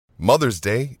Mother's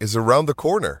Day is around the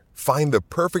corner. Find the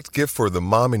perfect gift for the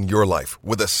mom in your life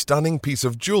with a stunning piece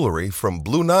of jewelry from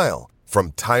Blue Nile.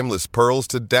 From timeless pearls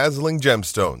to dazzling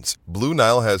gemstones, Blue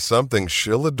Nile has something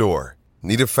she'll adore.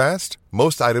 Need it fast?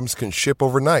 Most items can ship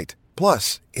overnight.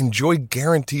 Plus, enjoy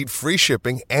guaranteed free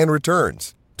shipping and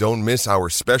returns. Don't miss our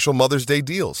special Mother's Day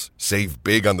deals. Save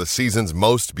big on the season's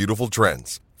most beautiful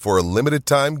trends. For a limited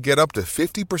time, get up to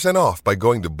 50% off by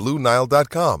going to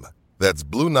BlueNile.com. That's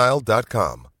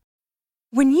BlueNile.com.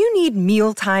 When you need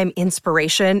mealtime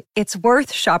inspiration, it's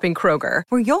worth shopping Kroger,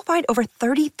 where you'll find over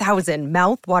 30,000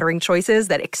 mouth-watering choices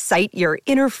that excite your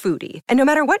inner foodie. And no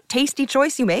matter what tasty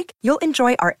choice you make, you'll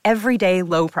enjoy our everyday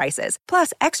low prices,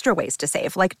 plus extra ways to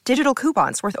save, like digital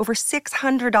coupons worth over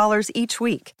 $600 each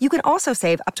week. You can also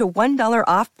save up to $1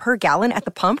 off per gallon at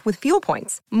the pump with fuel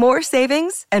points. More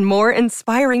savings and more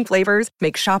inspiring flavors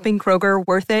make shopping Kroger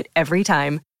worth it every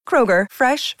time. Kroger,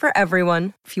 fresh for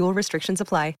everyone. Fuel restrictions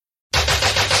apply.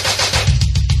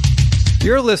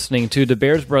 You're listening to the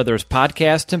Bears Brothers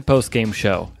podcast and postgame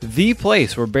show, the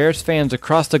place where Bears fans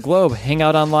across the globe hang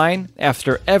out online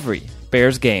after every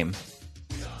Bears game.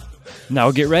 Now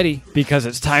get ready, because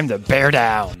it's time to bear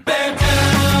down. Bear down.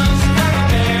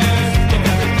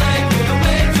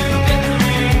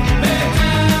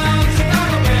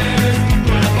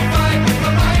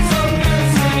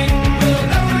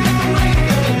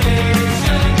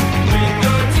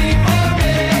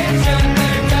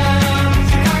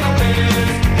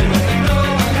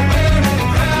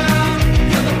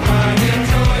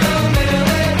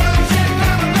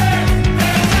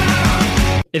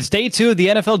 It's day 2 of the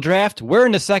NFL Draft. We're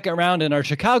in the second round, and our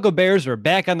Chicago Bears are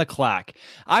back on the clock.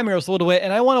 I'm Miroslav Dewitt,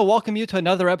 and I want to welcome you to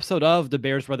another episode of the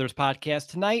Bears Brothers podcast.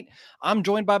 Tonight, I'm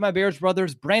joined by my Bears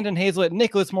brothers, Brandon Hazlett,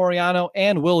 Nicholas Moriano,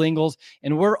 and Will Ingles,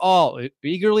 and we're all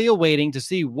eagerly awaiting to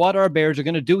see what our Bears are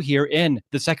going to do here in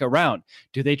the second round.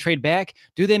 Do they trade back?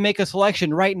 Do they make a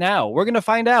selection right now? We're going to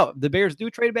find out. If the Bears do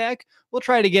trade back, we'll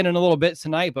try it again in a little bit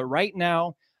tonight, but right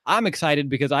now, I'm excited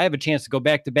because I have a chance to go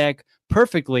back-to-back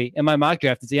perfectly in my mock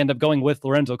draft as they end up going with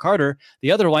Lorenzo Carter,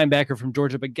 the other linebacker from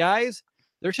Georgia. But guys,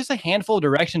 there's just a handful of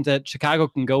directions that Chicago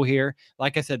can go here.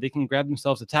 Like I said, they can grab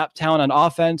themselves a top talent on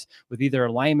offense with either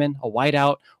a lineman, a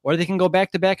wideout, or they can go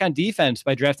back-to-back on defense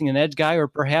by drafting an edge guy or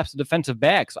perhaps a defensive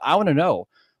back. So I want to know,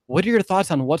 what are your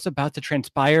thoughts on what's about to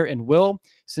transpire? And Will,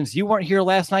 since you weren't here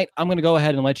last night, I'm going to go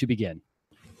ahead and let you begin.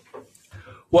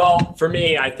 Well, for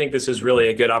me, I think this is really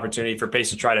a good opportunity for Pace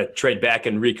to try to trade back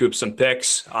and recoup some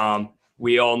picks.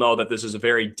 We all know that this is a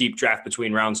very deep draft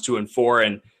between rounds 2 and 4,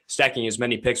 and stacking as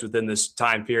many picks within this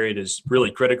time period is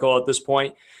really critical at this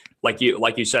point. Like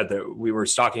you said, that we were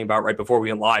talking about right before we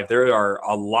went live, there are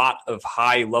a lot of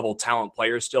high-level talent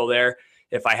players still there.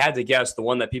 If I had to guess, the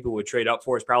one that people would trade up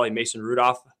for is probably Mason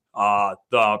Rudolph,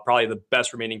 probably the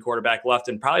best remaining quarterback left,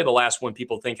 and probably the last one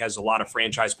people think has a lot of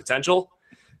franchise potential.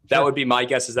 That would be my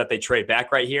guess, is that they trade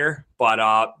back right here,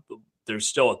 but there's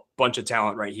still a bunch of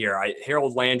talent right here.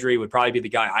 Harold Landry would probably be the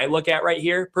guy I look at right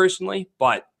here personally,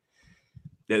 but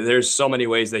there's so many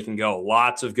ways they can go.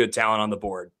 Lots of good talent on the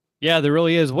board. Yeah, there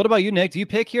really is. What about you, Nick? Do you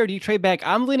pick here or do you trade back?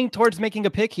 I'm leaning towards making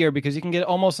a pick here because you can get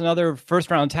almost another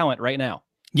first-round talent right now.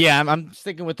 Yeah, I'm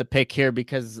sticking with the pick here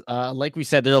because, like we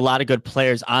said, there's a lot of good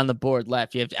players on the board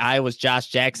left. You have Iowa's Josh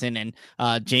Jackson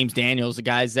and James Daniels, the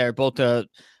guys there, both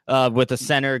with a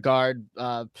center guard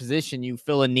position, you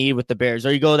fill a need with the Bears.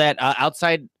 Or you go that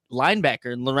outside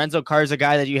linebacker. And Lorenzo Carr is a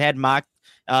guy that you had mocked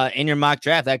in your mock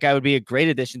draft. That guy would be a great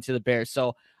addition to the Bears.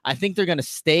 So I think they're going to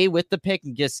stay with the pick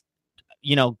and just,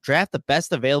 draft the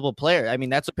best available player. I mean,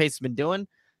 that's what Pace has been doing.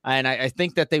 And I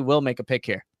think that they will make a pick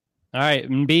here. All right,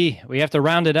 and B, we have to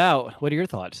round it out. What are your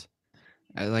thoughts?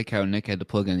 I like how Nick had to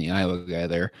plug in the Iowa guy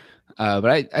there.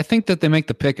 But I think that they make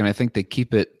the pick, and I think they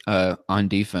keep it on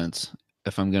defense.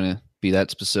 If I'm going to be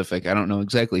that specific, I don't know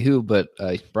exactly who, but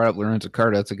I brought up Lorenzo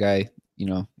Carter. That's a guy,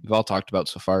 we've all talked about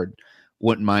so far.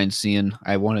 Wouldn't mind seeing.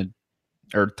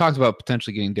 Talked about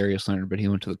potentially getting Darius Leonard, but he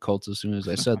went to the Colts as soon as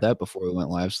I said that before we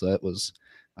went live. So that was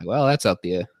like, well, that's out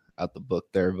the book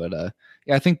there. But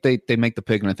I think they make the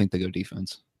pick, and I think they go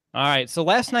defense. All right, so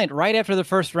last night, right after the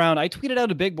first round, I tweeted out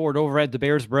a big board over at the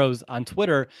Bears Bros on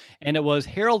Twitter, and it was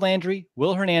Harold Landry,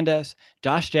 Will Hernandez,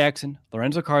 Josh Jackson,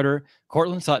 Lorenzo Carter,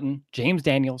 Cortland Sutton, James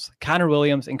Daniels, Connor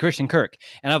Williams, and Christian Kirk.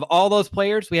 And of all those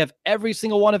players, we have every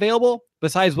single one available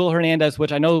besides Will Hernandez,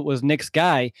 which I know was Nick's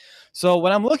guy. So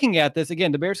when I'm looking at this,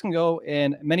 again, the Bears can go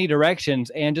in many directions,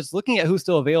 and just looking at who's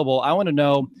still available, I want to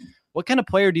know, what kind of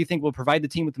player do you think will provide the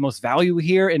team with the most value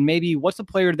here? And maybe what's a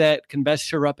player that can best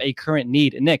shore up a current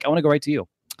need? And Nick, I want to go right to you.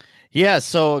 Yeah,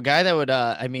 so a guy that would,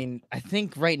 I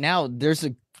think right now there's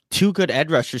a two good edge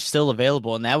rushers still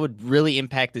available, and that would really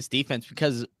impact this defense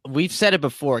because we've said it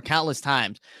before countless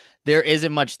times. There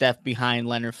isn't much depth behind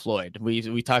Leonard Floyd.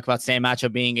 We talk about Sam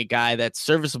Acho being a guy that's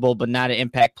serviceable, but not an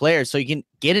impact player. So you can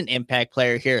get an impact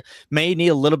player here. May need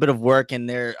a little bit of work. And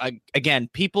there, again,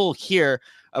 people here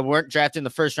weren't drafted in the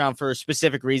first round for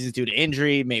specific reasons due to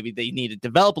injury. Maybe they need to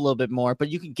develop a little bit more, but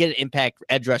you can get an impact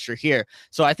edge rusher here.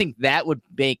 So I think that would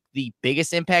make the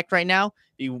biggest impact right now.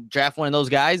 If you draft one of those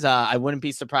guys, I wouldn't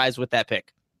be surprised with that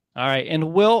pick. All right.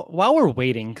 And Will, while we're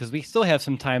waiting, because we still have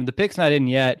some time, the pick's not in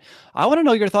yet. I want to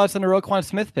know your thoughts on the Roquan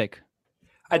Smith pick.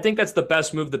 I think that's the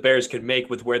best move the Bears could make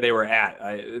with where they were at.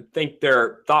 I think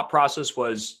their thought process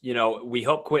was, we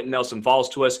hope Quentin Nelson falls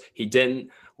to us. He didn't.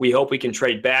 We hope we can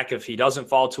trade back if he doesn't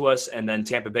fall to us. And then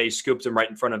Tampa Bay scooped him right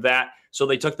in front of that. So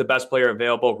they took the best player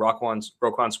available.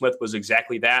 Roquan Smith was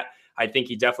exactly that. I think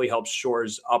he definitely helps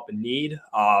shores up a need,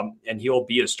 and he'll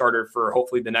be a starter for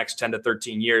hopefully the next 10 to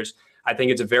 13 years. I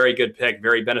think it's a very good pick,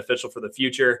 very beneficial for the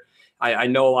future. I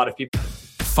know a lot of people.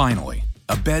 Finally,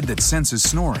 a bed that senses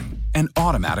snoring and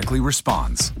automatically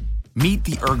responds. Meet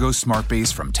the Ergo Smart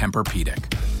Base from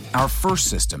Tempur-Pedic, our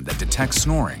first system that detects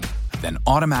snoring, then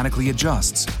automatically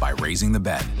adjusts by raising the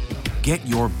bed. Get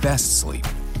your best sleep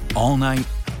all night,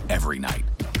 every night.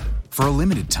 For a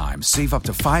limited time, save up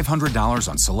to $500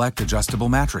 on select adjustable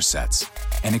mattress sets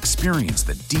and experience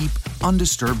the deep,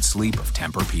 undisturbed sleep of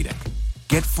Tempur-Pedic.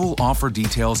 Get full offer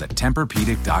details at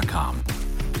TempurPedic.com.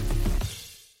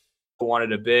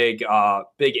 Wanted a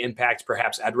big impact,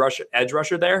 perhaps edge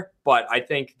rusher there, but I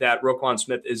think that Roquan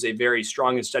Smith is a very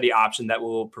strong and steady option that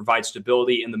will provide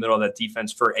stability in the middle of that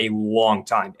defense for a long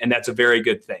time, and that's a very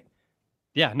good thing.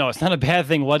 Yeah, no, it's not a bad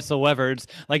thing whatsoever. It's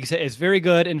like you said, it's very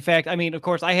good. In fact, I mean, of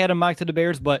course, I had him mocked to the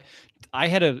Bears, but I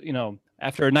had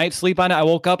after a night's sleep on it, I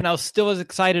woke up and I was still as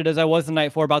excited as I was the night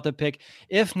before about the pick,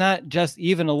 if not just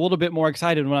even a little bit more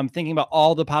excited when I'm thinking about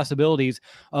all the possibilities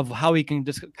of how he can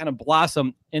just kind of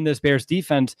blossom in this Bears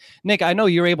defense. Nick, I know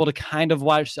you're able to kind of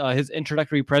watch his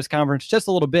introductory press conference just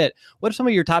a little bit. What are some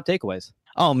of your top takeaways?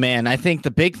 Oh, man, I think the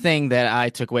big thing that I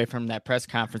took away from that press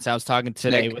conference, I was talking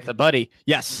today with a buddy.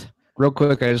 Yes. Real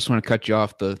quick, I just want to cut you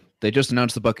off. They just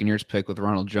announced the Buccaneers pick with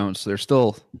Ronald Jones. So there's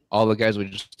still all the guys we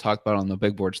just talked about on the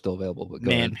big board still available. But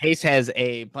man, Pace has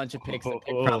a bunch of picks to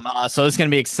pick from, so it's going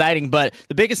to be exciting. But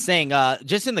the biggest thing,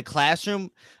 just in the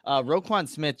classroom, Roquan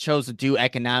Smith chose to do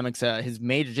economics, his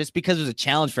major, just because it was a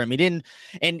challenge for him. He didn't,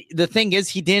 and the thing is,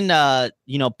 he didn't,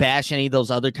 bash any of those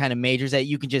other kind of majors that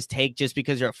you can just take just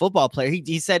because you're a football player.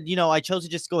 He said, I chose to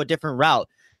just go a different route.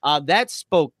 That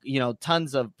spoke,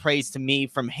 tons of praise to me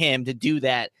from him to do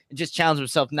that and just challenge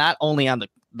himself, not only on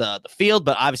the field,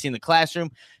 but obviously in the classroom.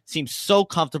 Seems so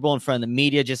comfortable in front of the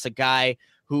media. Just a guy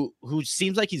who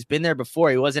seems like he's been there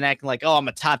before. He wasn't acting like, oh, I'm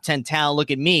a top 10 talent.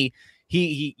 Look at me.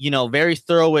 He very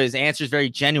thorough with his answers, very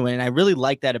genuine. And I really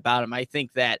like that about him. I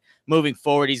think that moving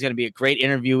forward, he's going to be a great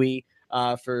interviewee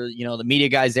for, the media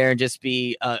guys there and just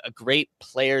be a great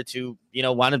player to,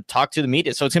 want to talk to the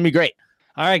media. So it's going to be great.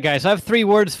 All right, guys, I have 3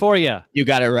 words for you. You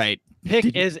got it right.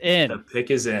 Pick is in. The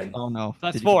pick is in. Oh, no. So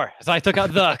that's 4. So I took out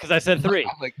because I said 3.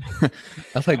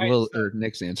 That's like Will or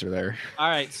Nick's answer there. All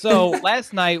right. So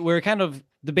last night we were kind of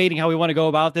debating how we want to go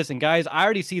about this. And guys, I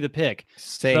already see the pick.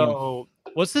 Same. So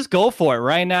let's just go for it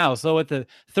right now. So at the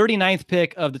 39th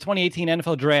pick of the 2018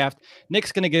 NFL Draft,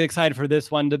 Nick's going to get excited for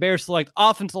this one. The Bears select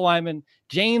offensive lineman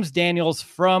James Daniels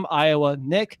from Iowa.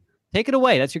 Nick, take it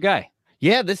away. That's your guy.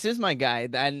 Yeah, this is my guy.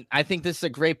 And I think this is a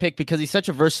great pick because he's such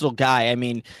a versatile guy. I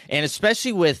mean, and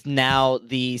especially with now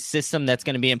the system that's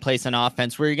going to be in place on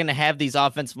offense, where you're going to have these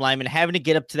offensive linemen having to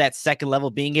get up to that second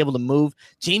level, being able to move.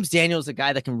 James Daniels is a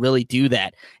guy that can really do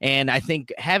that. And I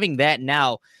think having that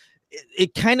now,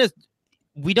 it kind of,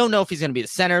 we don't know if he's going to be the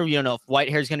center. We don't know if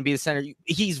Whitehair is going to be the center.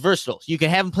 He's versatile. You can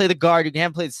have him play the guard. You can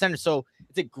have him play the center. So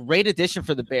it's a great addition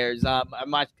for the Bears.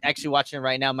 I'm actually watching it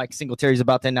right now. Mike Singletary's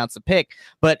about to announce the pick.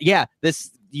 But yeah,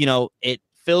 this, it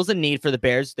fills a need for the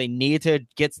Bears. They need to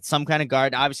get some kind of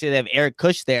guard. Obviously, they have Eric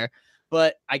Kush there.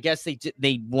 But I guess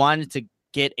they wanted to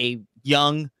get a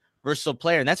young, versatile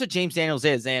player. And that's what James Daniels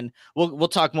is. And we'll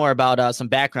talk more about some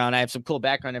background. I have some cool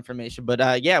background information.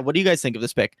 But yeah, what do you guys think of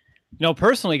this pick?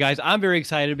 Personally, guys, I'm very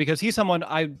excited because he's someone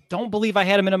I don't believe I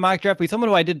had him in a mock draft, but he's someone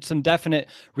who I did some definite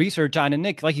research on. And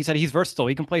Nick, like you said, he's versatile.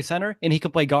 He can play center and he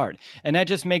can play guard. And that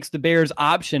just makes the Bears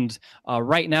options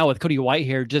right now with Cody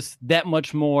Whitehair just that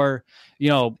much more,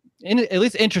 at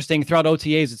least interesting throughout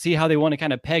OTAs to see how they want to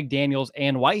kind of peg Daniels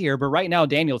and White here. But right now,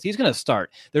 Daniels, he's going to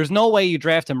start. There's no way you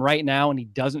draft him right now and he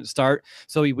doesn't start.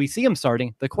 So we see him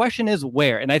starting. The question is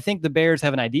where, and I think the Bears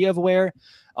have an idea of where.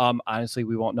 Honestly,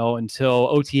 we won't know until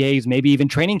OTAs, maybe even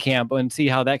training camp, and see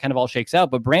how that kind of all shakes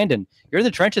out. But Brandon, you're in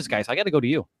the trenches, guys. So I got to go to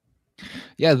you.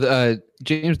 Yeah,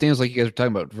 James Daniels, like you guys were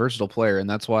talking about, versatile player, and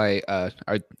that's why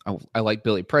I like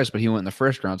Billy Price, but he went in the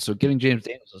first round. So getting James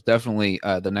Daniels is definitely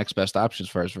the next best option as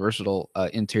far as versatile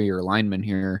interior lineman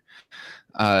here.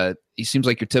 He seems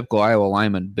like your typical Iowa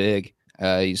lineman, big.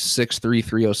 He's 6'3",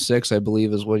 306, I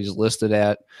believe, is what he's listed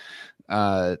at.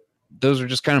 Those are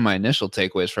just kind of my initial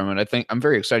takeaways from it. I think I'm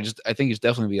very excited. I think he's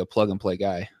definitely be a plug and play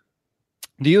guy.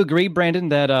 Do you agree, Brandon,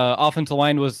 that offensive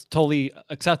line was totally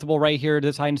acceptable right here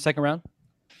this high in the second round?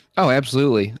 Oh,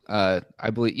 absolutely. I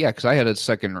believe, yeah, because I had a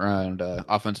second round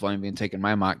offensive line being taken in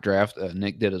my mock draft.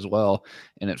 Nick did as well,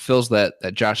 and it fills that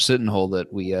Josh Sitton hole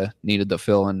that we needed to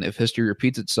fill. And if history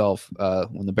repeats itself,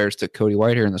 when the Bears took Cody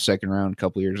Whitehair in the second round a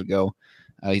couple years ago,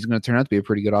 he's going to turn out to be a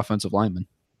pretty good offensive lineman.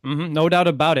 Mm-hmm, no doubt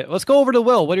about it. Let's go over to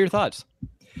Will. What are your thoughts?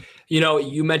 You know,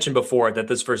 you mentioned before that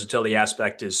this versatility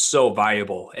aspect is so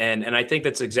valuable. And I think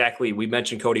that's exactly, we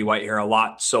mentioned Cody Whitehair a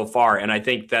lot so far. And I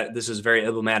think that this is very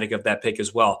emblematic of that pick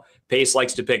as well. Pace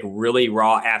likes to pick really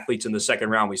raw athletes in the second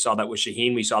round. We saw that with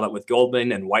Shaheen. We saw that with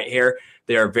Goldman and Whitehair.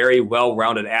 They are very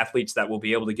well-rounded athletes that will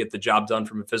be able to get the job done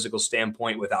from a physical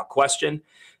standpoint without question.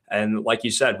 And like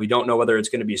you said, we don't know whether it's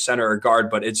going to be center or guard,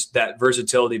 but it's that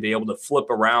versatility to be able to flip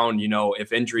around, you know,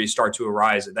 if injuries start to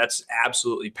arise. That's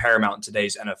absolutely paramount in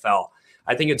today's NFL.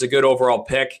 I think it's a good overall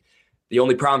pick. The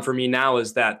only problem for me now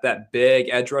is that big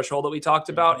edge rush hole that we talked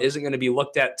about isn't going to be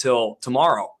looked at till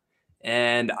tomorrow.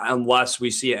 And unless we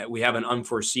see it, we have an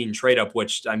unforeseen trade up,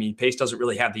 which, I mean, Pace doesn't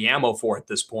really have the ammo for at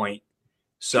this point.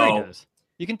 So sure he does.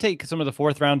 You can take some of the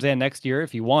fourth rounds in next year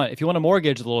if you want. If you want to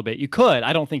mortgage a little bit, you could.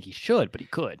 I don't think he should, but he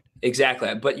could.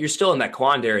 Exactly. But you're still in that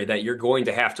quandary that you're going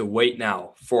to have to wait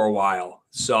now for a while.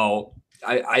 So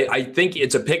I think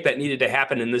it's a pick that needed to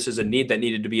happen, and this is a need that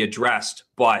needed to be addressed.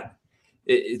 But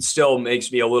it still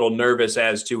makes me a little nervous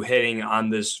as to hitting on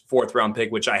this fourth round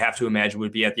pick, which I have to imagine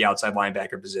would be at the outside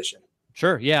linebacker position.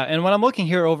 Sure. Yeah. And when I'm looking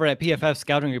here over at PFF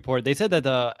scouting report, they said that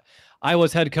the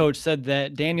Iowa's head coach said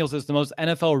that Daniels is the most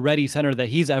NFL-ready center that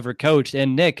he's ever coached.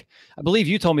 And Nick, I believe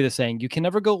you told me the saying, you can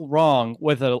never go wrong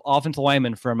with an offensive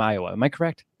lineman from Iowa. Am I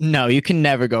correct? No, you can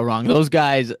never go wrong. Those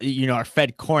guys, you know, are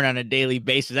fed corn on a daily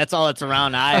basis. That's all that's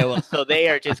around Iowa. So they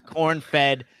are just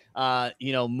corn-fed,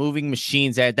 you know, moving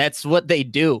machines there. That's what they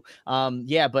do.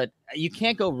 Yeah, but you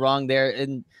can't go wrong there.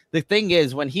 And the thing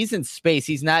is, when he's in space,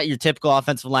 he's not your typical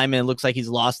offensive lineman. It looks like he's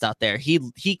lost out there.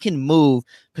 He can move,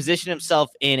 position himself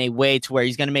in a way to where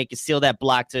he's going to make you seal that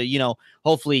block to, you know,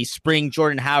 hopefully spring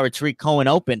Jordan Howard, Tariq Cohen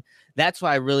open. That's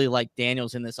why I really like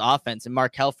Daniels in this offense, and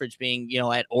Mark Helfrich being, you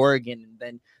know, at Oregon. And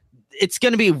then it's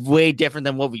going to be way different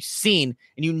than what we've seen.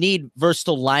 And you need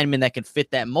versatile linemen that can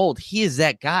fit that mold. He is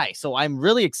that guy. So I'm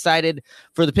really excited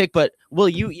for the pick. But Will,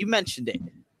 you mentioned it.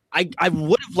 I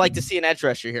would have liked to see an edge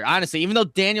rusher here, honestly, even though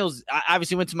Daniels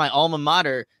obviously went to my alma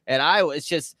mater at Iowa. It's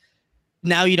just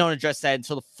now you don't address that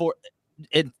until the fourth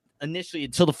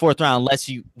round, unless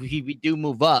we do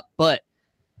move up. But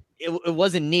it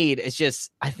was a need. It's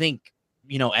just, I think,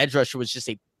 you know, edge rusher was just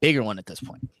a bigger one at this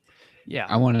point. Yeah.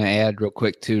 I want to add real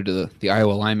quick too to the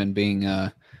Iowa lineman being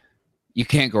you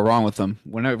can't go wrong with them.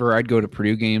 Whenever I'd go to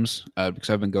Purdue games, because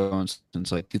I've been going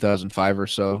since like 2005 or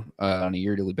so on a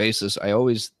yearly basis, I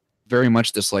always very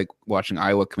much dislike watching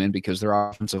Iowa come in because their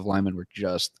offensive linemen were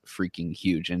just freaking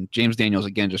huge. And James Daniels,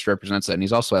 again, just represents that. And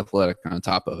he's also athletic on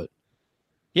top of it.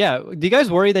 Yeah. Do you guys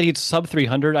worry that he's sub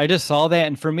 300? I just saw that.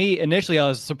 And for me, initially, I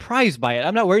was surprised by it.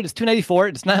 I'm not worried. It's 294.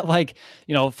 It's not like,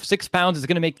 you know, 6 pounds is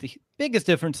going to make the biggest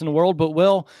difference in the world. But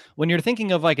Will, when you're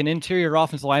thinking of like an interior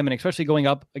offensive lineman, especially going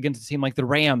up against a team like the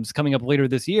Rams coming up later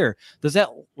this year, does that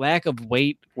lack of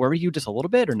weight worry you just a little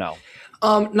bit or no?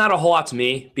 Not a whole lot to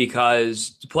me,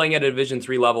 because playing at a Division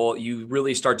III level, you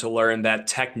really start to learn that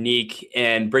technique,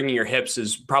 and bringing your hips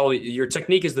is probably your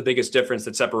technique is the biggest difference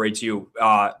that separates you,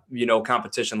 you know,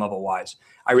 competition level wise.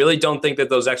 I really don't think that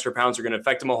those extra pounds are going to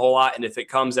affect him a whole lot. And if it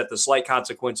comes at the slight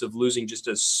consequence of losing just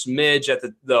a smidge at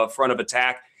the front of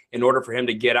attack in order for him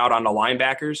to get out on the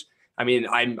linebackers, I mean,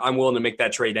 I'm willing to make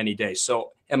that trade any day.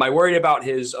 So am I worried about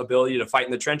his ability to fight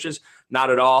in the trenches? Not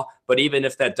at all. But even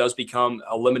if that does become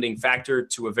a limiting factor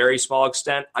to a very small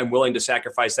extent, I'm willing to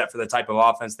sacrifice that for the type of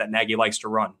offense that Nagy likes to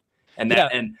run. And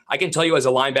I can tell you as a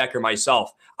linebacker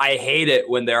myself, I hate it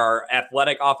when there are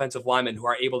athletic offensive linemen who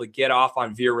are able to get off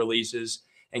on veer releases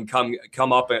and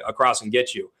come up across and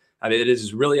get you. I mean, it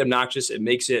is really obnoxious. It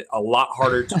makes it a lot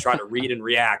harder to try to read and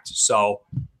react. So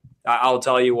I'll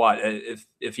tell you what,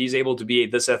 if he's able to be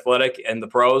this athletic in the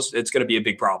pros, it's going to be a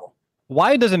big problem.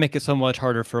 Why does it make it so much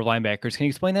harder for linebackers? Can you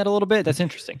explain that a little bit? That's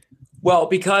interesting. Well,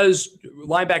 because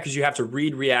linebackers, you have to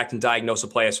read, react, and diagnose a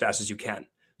play as fast as you can.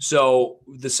 So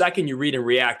the second you read and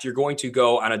react, you're going to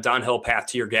go on a downhill path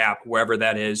to your gap, wherever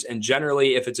that is. And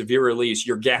generally, if it's a veer release,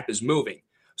 your gap is moving.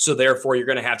 So therefore, you're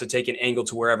going to have to take an angle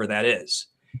to wherever that is.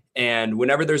 And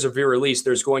whenever there's a veer release,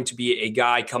 there's going to be a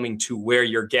guy coming to where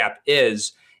your gap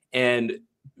is. And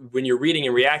when you're reading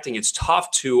and reacting, it's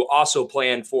tough to also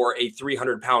plan for a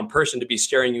 300-pound person to be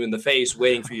staring you in the face,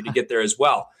 waiting for you to get there as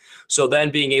well. So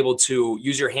then being able to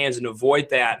use your hands and avoid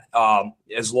that,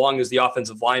 as long as the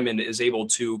offensive lineman is able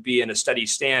to be in a steady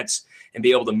stance and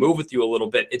be able to move with you a little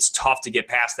bit, it's tough to get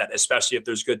past that, especially if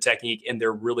there's good technique and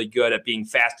they're really good at being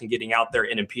fast and getting out there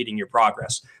and impeding your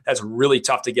progress. That's really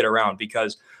tough to get around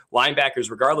because linebackers,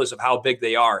 regardless of how big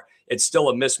they are, it's still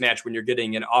a mismatch when you're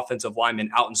getting an offensive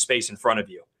lineman out in space in front of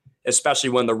you, especially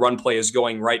when the run play is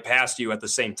going right past you at the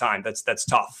same time. That's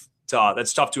tough.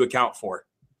 That's tough to account for.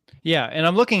 Yeah, and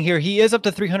I'm looking here. He is up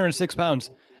to 306 pounds,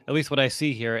 at least what I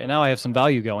see here. And now I have some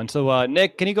value going. So,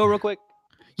 Nick, can you go real quick?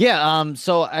 Yeah.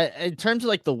 So in terms of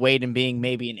like the weight and being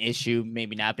maybe an issue,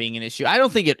 maybe not being an issue, I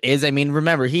don't think it is. I mean,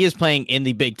 remember, he is playing in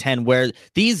the Big Ten where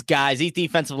these guys, these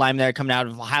defensive linemen that are coming out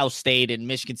of Ohio State and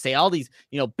Michigan State, all these,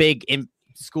 big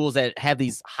schools that have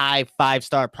these high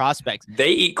 5-star prospects. They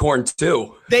eat corn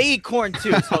too. So he's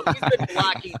been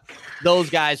blocking those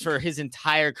guys for his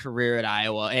entire career at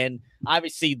Iowa. And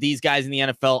obviously these guys in the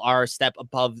NFL are a step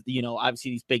above,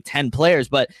 obviously these Big Ten players,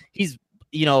 but he's,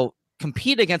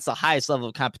 compete against the highest level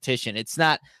of competition. It's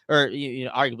not, or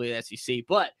arguably the SEC,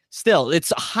 but still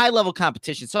it's a high level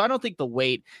competition. So I don't think the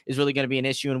weight is really going to be an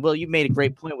issue. And Will, you made a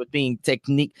great point with being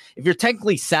technique. If you're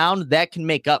technically sound, that can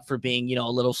make up for being, a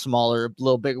little smaller, a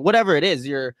little bigger, whatever it is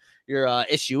your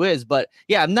issue is. But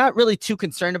yeah, I'm not really too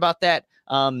concerned about that.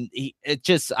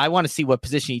 I want to see what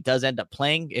position he does end up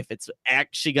playing, if it's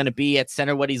actually going to be at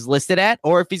center, what he's listed at,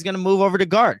 or if he's going to move over to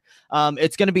guard.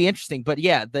 It's going to be interesting, but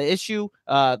yeah, the issue,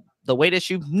 the weight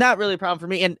issue, not really a problem for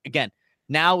me. And again,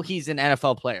 now he's an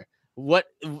NFL player.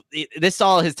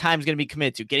 All his time is going to be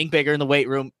committed to getting bigger in the weight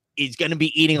room. He's going to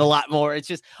be eating a lot more. It's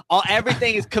just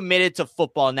everything is committed to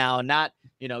football now and not,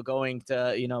 going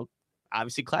to,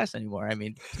 obviously class anymore. I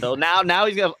mean, so now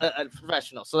he's a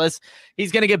professional. So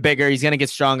he's going to get bigger. He's going to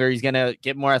get stronger. He's going to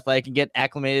get more athletic and get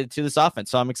acclimated to this offense.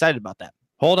 So I'm excited about that.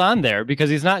 Hold on there, because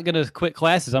he's not going to quit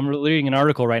classes. I'm reading an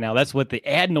article right now. That's what the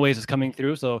ad noise is coming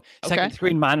through. So second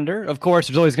screen monitor. Of course,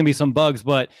 there's always going to be some bugs,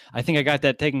 but I think I got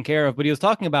that taken care of. But he was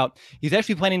talking about he's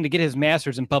actually planning to get his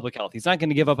master's in public health. He's not going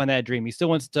to give up on that dream. He still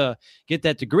wants to get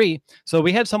that degree. So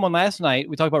we had someone last night,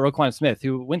 we talked about Roquan Smith,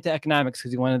 who went to economics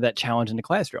because he wanted that challenge in the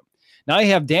classroom. Now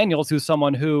you have Daniels, who's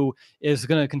someone who is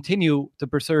going to continue to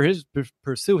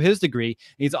pursue his degree.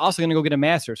 He's also going to go get a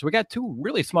master's. So we got two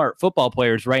really smart football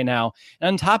players right now. And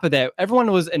on top of that,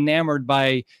 everyone was enamored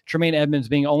by Tremaine Edmonds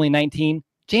being only 19.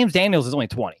 James Daniels is only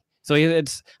 20. So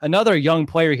it's another young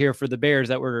player here for the Bears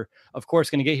that we're, of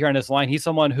course, going to get here on this line. He's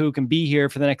someone who can be here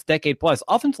for the next decade plus.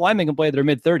 Offensive linemen can play their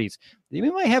mid-30s. We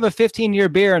might have a 15-year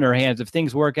bear in our hands if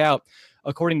things work out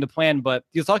according to plan. But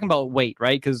he was talking about weight,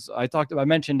 right? Because I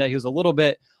mentioned that he was a little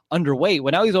bit underweight.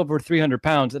 Well, now he's over 300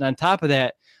 pounds. And on top of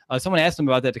that, someone asked him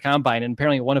about that to combine. And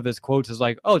apparently one of his quotes is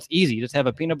like, "Oh, it's easy. Just have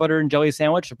a peanut butter and jelly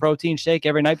sandwich, a protein shake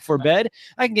every night before bed.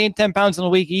 I can gain 10 pounds in a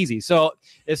week easy." So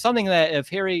it's something that if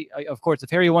Harry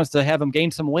wants to have him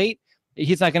gain some weight,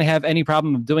 he's not going to have any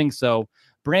problem of doing so.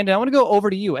 Brandon, I want to go over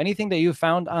to you. Anything that you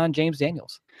found on James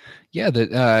Daniels? Yeah,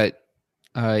 that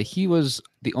he was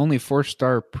the only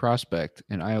 4-star prospect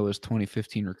in Iowa's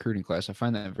 2015 recruiting class. I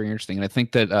find that very interesting. And I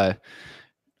think that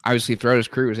obviously throughout his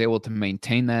career, he was able to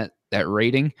maintain that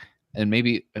rating and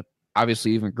maybe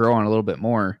obviously even grow on a little bit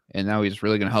more. And now he's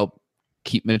really going to help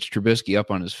keep Mitch Trubisky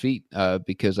up on his feet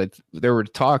because there were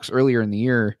talks earlier in the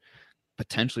year,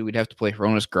 potentially we'd have to play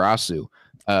Hronis Grasu.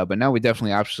 But now we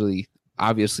definitely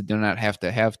obviously do not have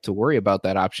to worry about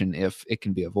that option if it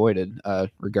can be avoided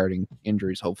regarding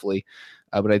injuries, hopefully.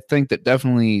 But I think that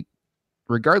definitely,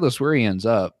 regardless where he ends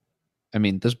up, I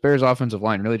mean, this Bears offensive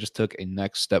line really just took a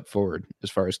next step forward as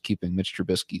far as keeping Mitch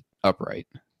Trubisky upright.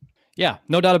 Yeah,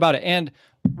 no doubt about it. And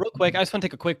Real quick, I just want to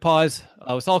take a quick pause.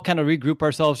 Let's all kind of regroup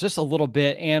ourselves just a little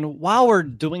bit. And while we're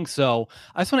doing so,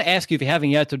 I just want to ask you, if you haven't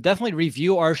yet, to definitely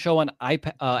review our show on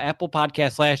Apple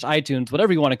Podcast / iTunes,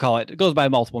 whatever you want to call it. It goes by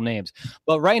multiple names.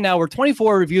 But right now, we're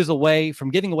 24 reviews away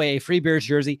from giving away a free Bears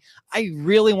jersey. I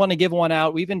really want to give one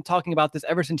out. We've been talking about this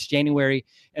ever since January.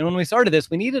 And when we started this,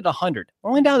 we needed 100. We're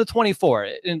only down to 24.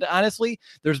 And honestly,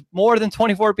 there's more than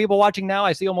 24 people watching now.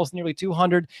 I see almost nearly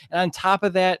 200. And on top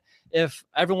of that, if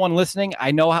everyone listening,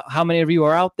 I know how many of you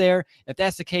are out there. If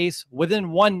that's the case,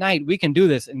 within one night, we can do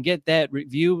this and get that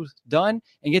review done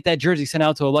and get that jersey sent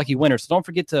out to a lucky winner. So don't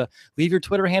forget to leave your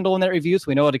Twitter handle in that review so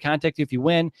we know how to contact you if you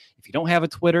win. If you don't have a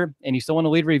Twitter and you still want to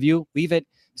leave a review, leave it,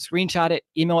 screenshot it,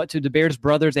 email it to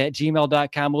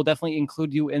thebearsbrothers@gmail.com. We'll definitely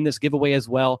include you in this giveaway as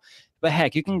well. But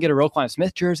heck, you can get a Roquan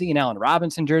Smith jersey, an Allen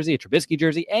Robinson jersey, a Trubisky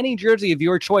jersey, any jersey of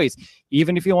your choice.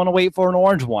 Even if you want to wait for an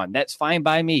orange one, that's fine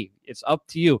by me. It's up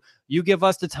to you. You give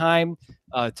us the time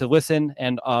to listen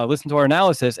and listen to our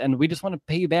analysis, and we just want to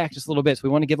pay you back just a little bit. So we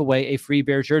want to give away a free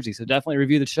Bears jersey. So definitely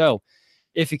review the show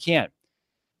if you can.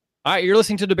 All right, you're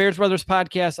listening to the Bears Brothers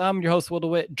podcast. I'm your host, Will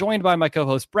DeWitt, joined by my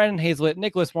co-hosts, Brendan Hazlett,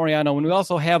 Nicholas Moriano, and we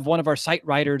also have one of our site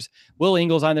writers, Will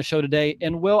Ingles, on the show today.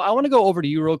 And Will, I want to go over to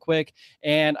you real quick,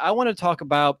 and I want to talk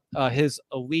about his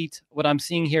elite, what I'm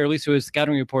seeing here, at least through his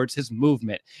scouting reports, his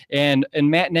movement. And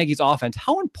Matt Nagy's offense,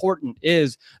 how important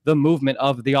is the movement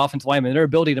of the offensive linemen, their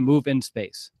ability to move in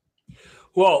space?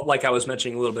 Well, like I was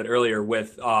mentioning a little bit earlier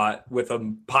with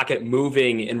a pocket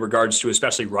moving in regards to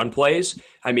especially run plays.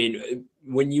 I mean,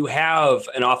 when you have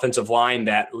an offensive line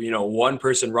that, one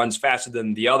person runs faster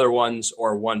than the other ones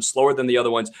or one slower than the other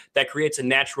ones, that creates a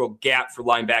natural gap for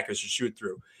linebackers to shoot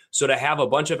through. So to have a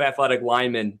bunch of athletic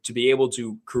linemen to be able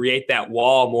to create that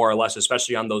wall more or less,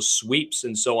 especially on those sweeps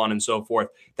and so on and so forth,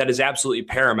 that is absolutely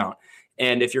paramount.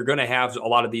 And if you're going to have a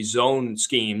lot of these zone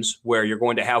schemes where you're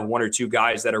going to have one or two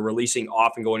guys that are releasing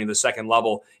off and going to the second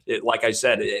level, like I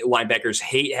said, linebackers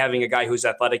hate having a guy who's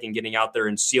athletic and getting out there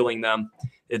and sealing them.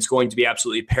 It's going to be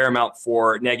absolutely paramount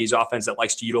for Nagy's offense that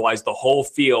likes to utilize the whole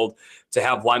field to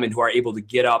have linemen who are able to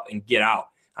get up and get out.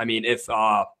 I mean, if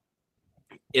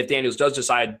Daniels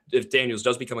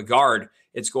does become a guard,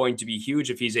 it's going to be huge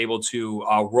if he's able to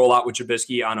roll out with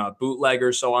Trubisky on a bootleg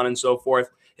or so on and so forth.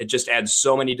 It just adds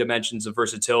so many dimensions of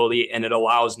versatility, and it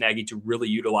allows Nagy to really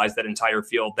utilize that entire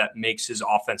field that makes his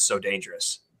offense so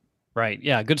dangerous. Right.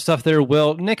 Yeah. Good stuff there,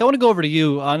 Will. Nick, I want to go over to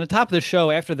you. On the top of the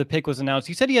show, after the pick was announced,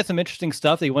 you said he had some interesting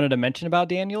stuff that you wanted to mention about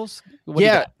Daniels.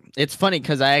 It's funny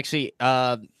because I actually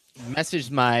messaged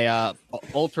my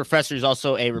old professor, who's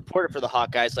also a reporter for the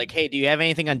Hawkeyes, like, hey, do you have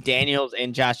anything on Daniels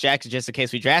and Josh Jackson just in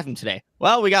case we draft him today?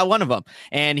 Well, we got one of them.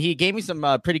 And he gave me some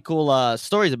pretty cool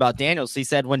stories about Daniels. He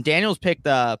said when Daniels picked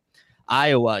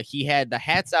Iowa, he had the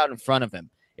hats out in front of him.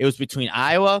 It was between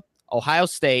Iowa, Ohio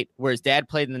State, where his dad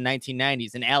played in the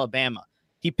 1990s, and Alabama.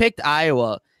 He picked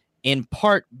Iowa in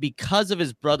part because of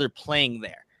his brother playing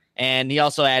there. And he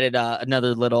also added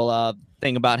another little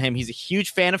thing about him. He's a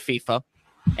huge fan of FIFA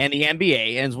and the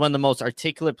NBA, and is one of the most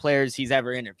articulate players he's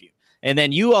ever interviewed. And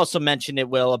then you also mentioned it,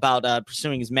 Will, about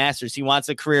pursuing his master's. He wants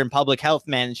a career in public health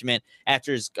management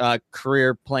after his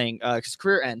career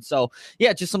ends. So,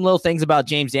 yeah, just some little things about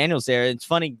James Daniels there. It's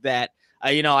funny that,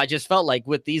 I just felt like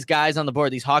with these guys on the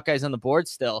board, these Hawkeyes on the board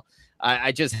still,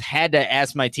 I just had to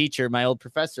ask my teacher, my old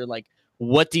professor, like,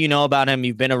 what do you know about him?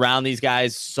 You've been around these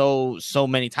guys so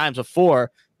many times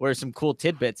before. What are some cool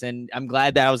tidbits? And I'm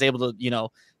glad that I was able to,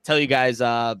 tell you guys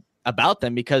about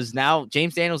them, because now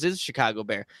James Daniels is a Chicago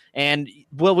Bear. And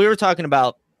Will, we were talking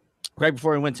about right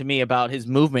before he went to me about his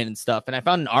movement and stuff, and I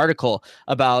found an article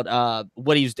about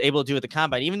what he was able to do at the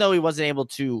combine, even though he wasn't able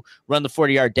to run the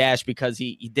 40-yard dash because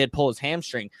he did pull his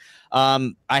hamstring.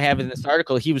 I have in this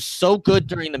article, he was so good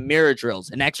during the mirror drills,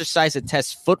 an exercise that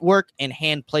tests footwork and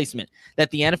hand placement,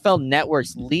 that the NFL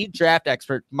Network's lead draft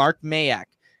expert, Mark Mayak,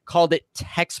 called it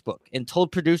textbook and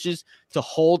told producers to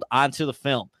hold onto the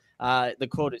film. The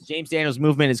quote is, James Daniels'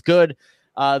 movement is good,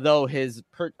 though his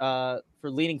for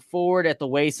leaning forward at the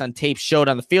waist on tape showed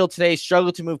on the field today,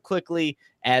 struggled to move quickly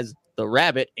as the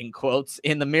rabbit, in quotes,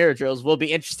 in the mirror drills. Will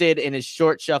be interested in his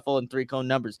short shuffle and three-cone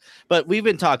numbers. But we've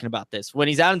been talking about this. When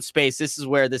he's out in space, this is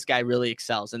where this guy really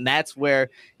excels. And that's where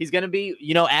he's going to be,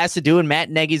 asked to do in Matt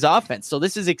Nagy's offense. So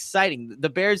this is exciting. The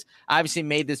Bears obviously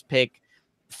made this pick.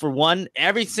 For one,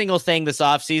 every single thing this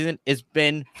offseason has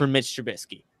been for Mitch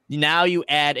Trubisky. Now you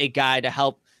add a guy to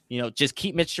help, just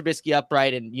keep Mitch Trubisky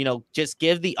upright and, just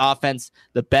give the offense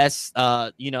the best,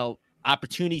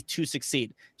 opportunity to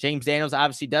succeed. James Daniels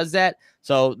obviously does that.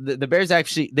 So the Bears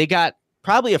they got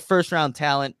probably a first-round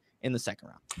talent in the second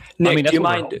round. Nick, do you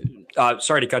mind?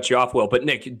 Sorry to cut you off, Will, but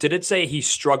Nick, did it say he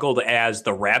struggled as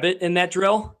the rabbit in that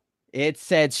drill? It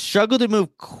said struggle to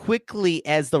move quickly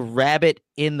as the rabbit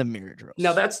in the mirror drills.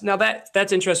 Now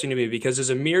that's interesting to me because as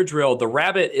a mirror drill, the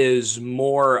rabbit is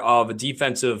more of a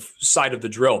defensive side of the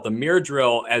drill. The mirror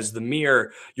drill, as the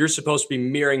mirror, you're supposed to be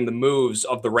mirroring the moves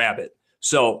of the rabbit.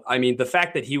 So, I mean, the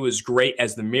fact that he was great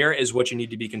as the mirror is what you need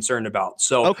to be concerned about.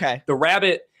 So, okay, the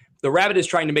rabbit is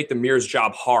trying to make the mirror's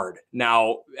job hard.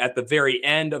 Now, at the very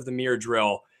end of the mirror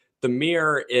drill, the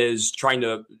mirror is trying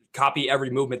to copy every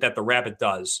movement that the rabbit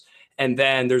does. And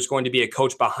then there's going to be a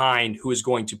coach behind who is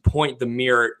going to point the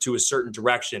mirror to a certain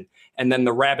direction. And then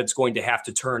the rabbit's going to have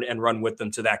to turn and run with them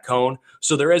to that cone.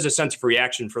 So there is a sense of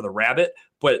reaction for the rabbit.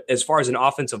 But as far as an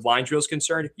offensive line drill is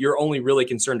concerned, you're only really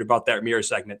concerned about that mirror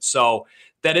segment. So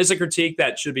that is a critique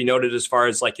that should be noted as far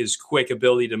as like his quick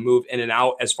ability to move in and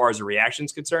out as far as the reaction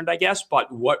is concerned, I guess.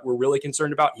 But what we're really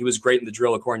concerned about, he was great in the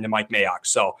drill, according to Mike Mayock.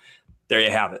 So there you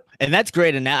have it. And that's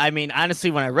great. And now, I mean,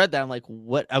 honestly, when I read that, I'm like,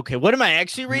 what? Okay, what am I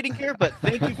actually reading here? But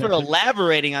thank you for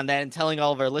elaborating on that and telling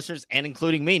all of our listeners and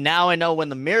including me. Now I know when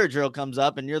the mirror drill comes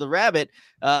up and you're the rabbit,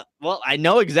 well, I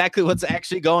know exactly what's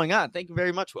actually going on. Thank you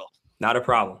very much, Will. Not a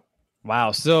problem.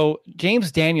 Wow. So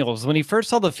James Daniels, when he first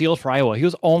saw the field for Iowa, he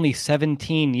was only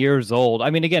 17 years old. I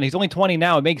mean, again, he's only 20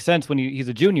 now. It makes sense when he's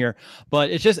a junior, but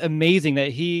it's just amazing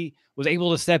that he was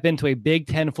able to step into a Big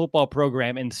Ten football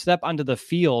program and step onto the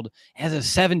field as a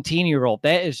 17-year-old.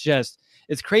 That is just,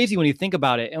 it's crazy when you think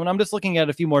about it. And when I'm just looking at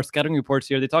a few more scouting reports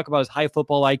here, they talk about his high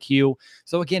football IQ.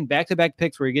 So again, back-to-back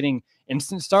picks where you're getting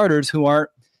instant starters who aren't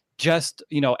just,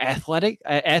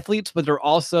 athletes, but they're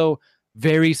also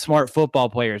very smart football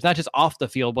players, not just off the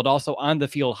field, but also on the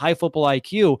field, high football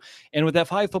IQ. And with that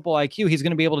high football IQ, he's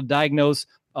going to be able to diagnose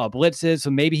blitzes. So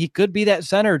maybe he could be that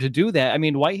center to do that. I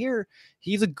mean, White here,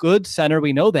 he's a good center.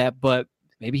 We know that, but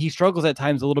maybe he struggles at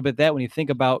times a little bit that when you think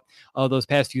about those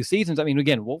past few seasons. I mean,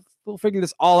 again, we'll figure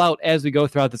this all out as we go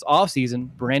throughout this offseason.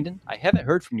 Brandon, I haven't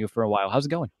heard from you for a while. How's it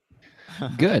going?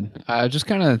 Good. Just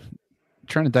kind of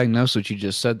trying to diagnose what you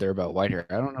just said there about Whitehair.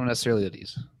 I don't know necessarily that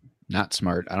he's not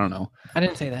smart. I don't know. I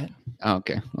didn't say that. Oh,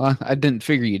 okay. Well, I didn't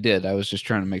figure you did. I was just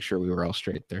trying to make sure we were all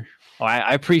straight there. Oh,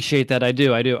 I appreciate that. I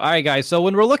do. All right, guys. So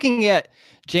when we're looking at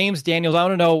James Daniels, I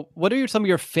want to know, what are some of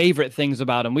your favorite things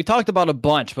about him? We talked about a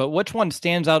bunch, but which one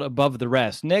stands out above the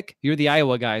rest? Nick, you're the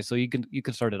Iowa guy, so you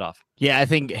can start it off. Yeah, I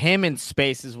think him in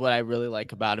space is what I really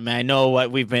like about him. And I know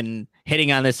what we've been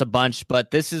hitting on this a bunch, but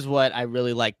this is what I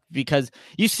really like, because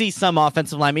you see some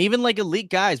offensive linemen, even like elite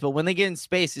guys, but when they get in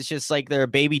space, it's just like they're a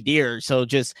baby deer. So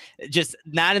just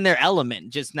not in their element,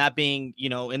 just not being,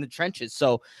 in the trenches.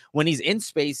 So when he's in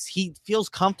space, he feels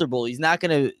comfortable. He's not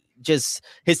going to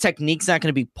his technique's not going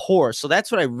to be poor. So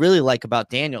that's what I really like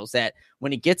about Daniels, that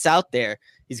when he gets out there,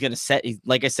 he's going to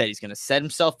like I said, he's going to set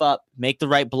himself up, make the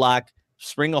right block,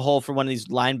 spring a hole for one of these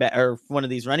one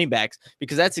of these running backs,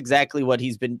 because that's exactly what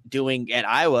he's been doing at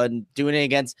Iowa and doing it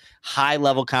against high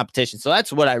level competition. So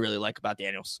that's what I really like about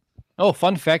Daniels. Oh,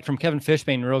 fun fact from Kevin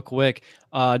Fishbane real quick.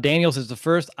 Daniels is the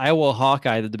first Iowa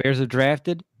Hawkeye that the Bears have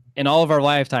drafted in all of our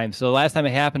lifetime. So the last time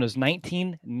it happened was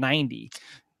 1990.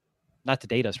 Not to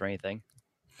date us or anything.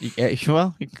 Yeah,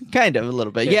 well, kind of a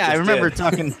little bit. Yeah, I remember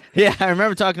talking. Yeah, I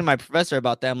remember talking to my professor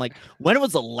about that. I'm like, when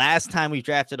was the last time we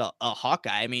drafted a Hawkeye?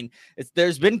 I mean,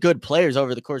 there's been good players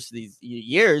over the course of these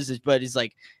years, but he's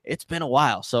like, it's been a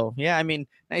while. So yeah, I mean,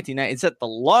 1990. It's at the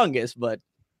longest, but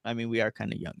I mean, we are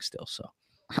kind of young still. So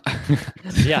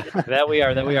yeah, that we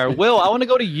are. Will, I want to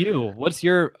go to you. What's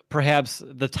your perhaps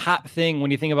the top thing when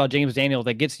you think about James Daniels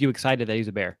that gets you excited that he's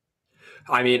a Bear?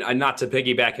 I mean, not to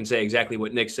piggyback and say exactly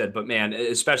what Nick said, but man,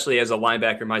 especially as a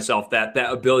linebacker myself, that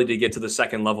ability to get to the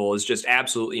second level is just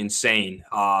absolutely insane.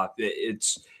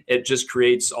 It just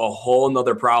creates a whole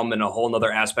nother problem and a whole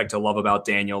nother aspect to love about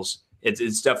Daniels.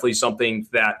 It's definitely something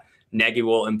that Nagy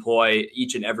will employ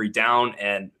each and every down,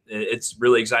 and it's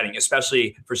really exciting,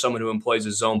 especially for someone who employs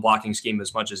a zone blocking scheme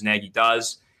as much as Nagy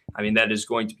does. I mean, that is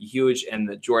going to be huge,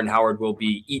 and Jordan Howard will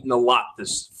be eating a lot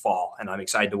this fall, and I'm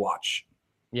excited to watch.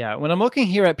 Yeah, when I'm looking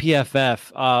here at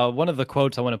PFF, one of the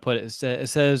quotes I want to put, it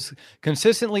says,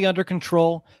 consistently under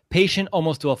control, patient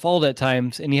almost to a fault at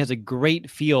times, and he has a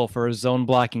great feel for a zone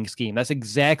blocking scheme. That's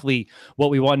exactly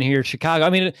what we want here in Chicago. I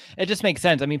mean, it just makes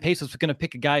sense. I mean, Pace was going to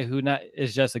pick a guy who not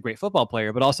is just a great football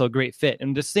player, but also a great fit.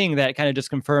 And just seeing that kind of just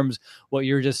confirms what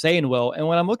you're just saying, Will. And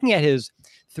when I'm looking at his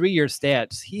 3-year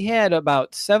stats, he had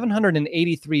about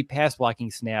 783 pass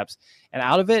blocking snaps. And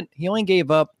out of it, he only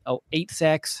gave up 8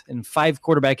 sacks and 5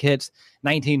 quarterback hits,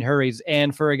 19 hurries.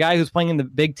 And for a guy who's playing in the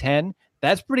Big Ten,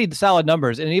 That's pretty solid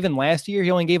numbers. And even last year,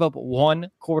 he only gave up 1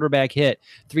 quarterback hit,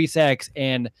 3 sacks,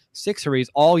 and 6 hurries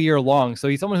all year long. So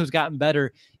he's someone who's gotten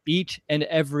better each and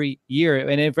every year.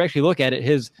 And if you actually look at it,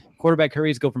 his quarterback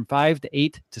hurries go from 5 to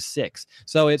 8 to 6.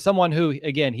 So it's someone who,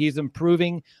 again, he's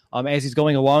improving as he's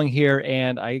going along here.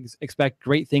 And I expect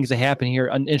great things to happen here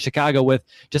in Chicago with,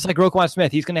 just like Roquan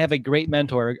Smith, he's going to have a great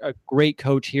mentor, a great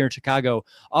coach here in Chicago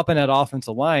up in that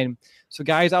offensive line. So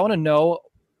guys, I want to know,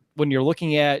 when you're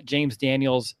looking at James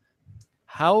Daniels,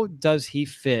 how does he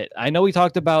fit? I know we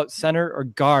talked about center or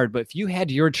guard, but if you had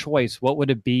your choice, what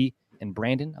would it be? And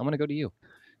Brandon, I'm going to go to you.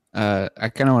 I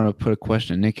kind of want to put a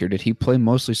question, Nick, here. Did he play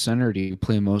mostly center, or did he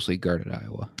play mostly guard at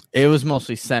Iowa? It was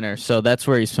mostly center, so that's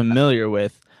where he's familiar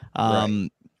with.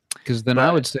 Because then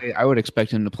I would say I would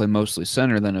expect him to play mostly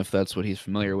center than if that's what he's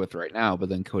familiar with right now. But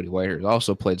then Cody Whitehair has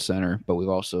also played center, but we've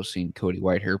also seen Cody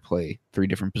Whitehair play 3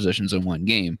 different positions in one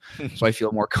game. So I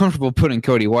feel more comfortable putting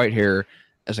Cody Whitehair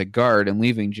as a guard and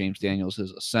leaving James Daniels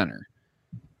as a center.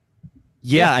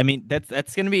 Yeah, I mean,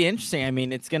 that's going to be interesting. I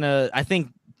mean, I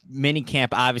think minicamp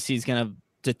obviously is going to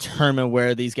determine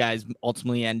where these guys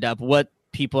ultimately end up, what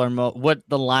people are what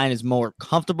the line is more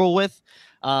comfortable with.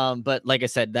 But like I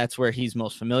said, that's where he's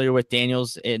most familiar with,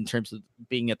 Daniels, in terms of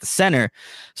being at the center.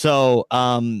 So,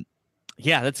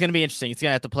 yeah, that's going to be interesting. It's going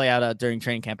to have to play out during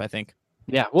training camp, I think.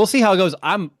 Yeah, we'll see how it goes.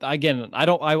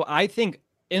 I think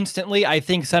instantly, I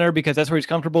think center, because that's where he's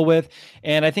comfortable with.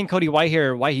 And I think Cody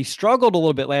Whitehair, why he struggled a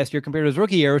little bit last year compared to his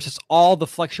rookie year, was just all the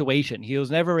fluctuation. He was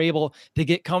never able to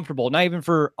get comfortable, not even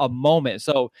for a moment.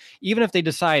 So even if they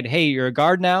decide, hey, you're a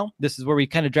guard now, this is where we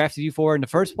kind of drafted you for in the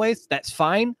first place, that's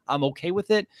fine. I'm okay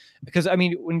with it. Because, I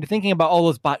mean, when you're thinking about all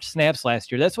those botched snaps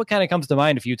last year, that's what kind of comes to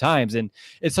mind a few times. And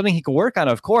it's something he could work on,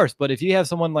 of course. But if you have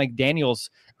someone like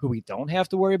Daniels, who we don't have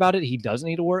to worry about it, he doesn't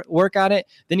need to work on it,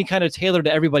 then you kind of tailor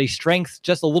to everybody's strengths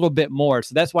just a little bit more.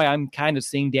 So that's why I'm kind of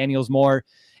seeing Daniels more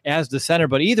as the center.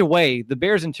 But either way, the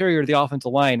Bears interior of the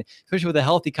offensive line, especially with a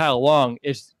healthy Kyle Long,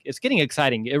 it's getting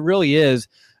exciting. It really is.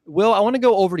 Will, I want to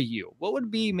go over to you. What would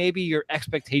be maybe your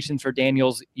expectations for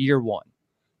Daniels year one?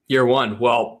 Year one.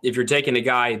 Well, if you're taking a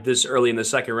guy this early in the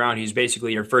second round, he's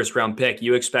basically your first round pick.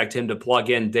 You expect him to plug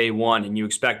in day one, and you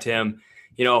expect him,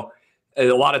 a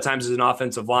lot of times as an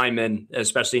offensive lineman,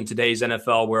 especially in today's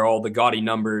NFL, where all the gaudy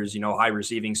numbers, high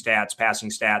receiving stats, passing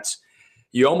stats,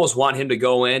 you almost want him to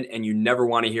go in and you never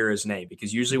want to hear his name,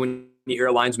 because usually when you hear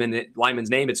a lineman's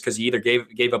name, it's because he either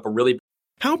gave up a really.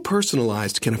 How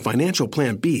personalized can a financial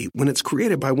plan be when it's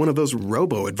created by one of those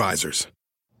robo-advisors?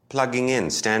 Plugging in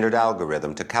standard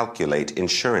algorithm to calculate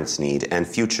insurance need and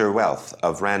future wealth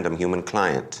of random human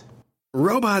client.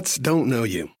 Robots don't know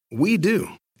you. We do.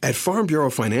 At Farm Bureau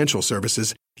Financial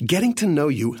Services, getting to know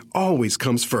you always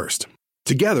comes first.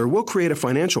 Together, we'll create a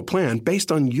financial plan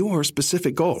based on your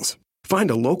specific goals.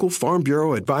 Find a local Farm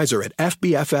Bureau advisor at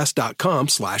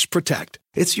fbfs.com/protect.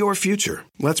 It's your future.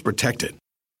 Let's protect it.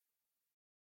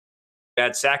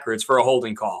 Bad sack, or it's for a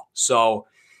holding call. So,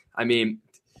 I mean,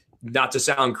 not to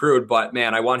sound crude, but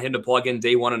man, I want him to plug in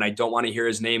day one, and I don't want to hear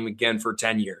his name again for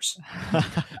 10 years.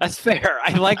 That's fair.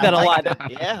 I like that a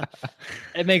lot. Yeah.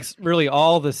 It makes really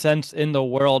all the sense in the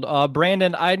world.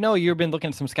 Brandon, I know you've been looking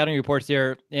at some scouting reports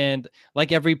here, and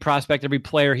like every prospect, every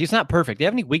player, he's not perfect. Do you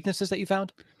have any weaknesses that you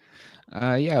found?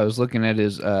 Yeah, I was looking at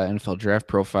his NFL draft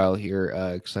profile here,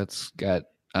 because that's got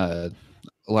a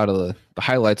lot of the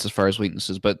highlights as far as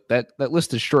weaknesses, but that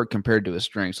list is short compared to his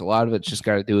strengths. A lot of it's just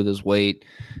got to do with his weight.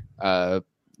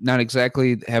 Not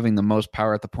exactly having the most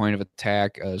power at the point of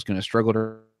attack. Is going to struggle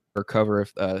to recover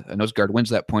if a nose guard wins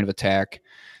that point of attack.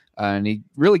 And he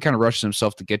really kind of rushes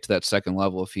himself to get to that second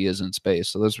level if he is in space.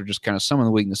 So those were just kind of some of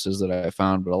the weaknesses that I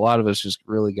found, but a lot of it's just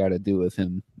really got to do with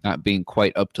him not being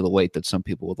quite up to the weight that some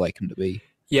people would like him to be.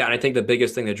 Yeah, and I think the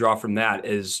biggest thing to draw from that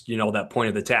is, that point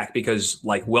of attack, because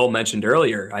like Will mentioned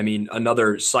earlier, I mean,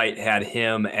 another site had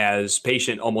him as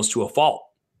patient almost to a fault.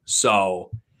 So,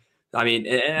 I mean,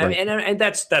 and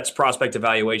that's prospect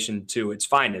evaluation to its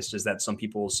finest, is that some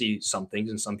people will see some things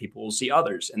and some people will see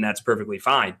others, and that's perfectly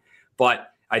fine. But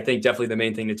I think definitely the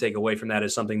main thing to take away from that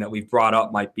is something that we've brought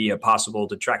up might be a possible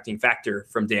detracting factor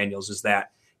from Daniels, is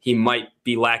that he might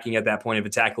be lacking at that point of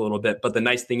attack a little bit. But the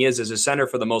nice thing is, as a center,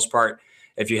 for the most part,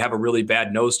 if you have a really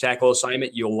bad nose tackle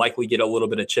assignment, you'll likely get a little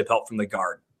bit of chip help from the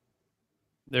guard.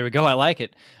 There we go. I like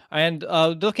it. And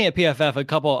looking at PFF, a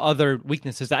couple other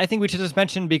weaknesses that I think we should just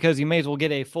mention, because you may as well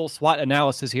get a full SWOT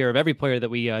analysis here of every player that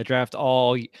we draft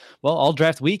all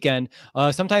draft weekend.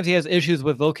 Sometimes he has issues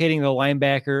with locating the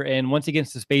linebacker, and once he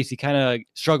gets to space, he kind of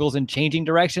struggles in changing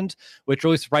directions, which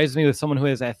really surprises me with someone who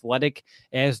is athletic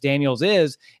as Daniels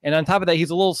is. And on top of that, he's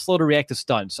a little slow to react to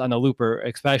stunts on the looper,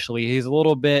 especially. He's a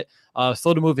little bit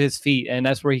slow to move his feet, and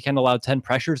that's where he kind of allowed 10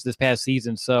 pressures this past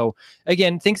season. So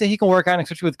again, things that he can work on,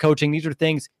 especially with coaching. These are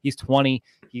things, he's 20.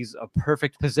 He's a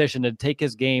perfect position to take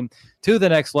his game to the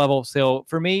next level. So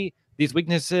for me, these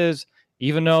weaknesses,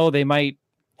 even though they might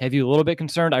have you a little bit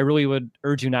concerned, I really would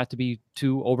urge you not to be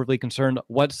too overly concerned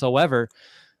whatsoever.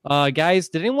 Guys,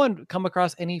 did anyone come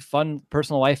across any fun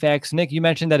personal life hacks? Nick, you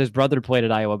mentioned that his brother played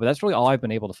at Iowa, but that's really all I've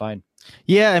been able to find.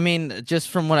 Yeah, I mean, just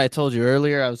from what I told you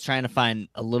earlier, I was trying to find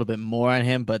a little bit more on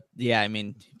him, but yeah, I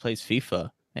mean, he plays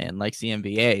FIFA and likes the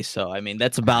NBA. So, I mean,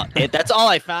 that's about it. That's all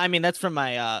I found. I mean, that's from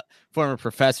my former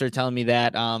professor telling me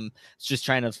that. Just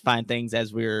trying to find things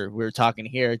as we were talking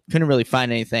here. Couldn't really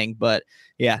find anything, but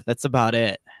yeah, that's about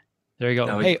it. There you go.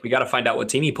 No, hey, we got to find out what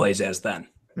team he plays as then.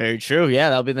 Very true. Yeah,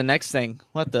 that'll be the next thing.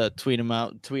 We'll have to tweet him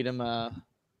out.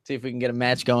 See if we can get a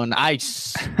match going.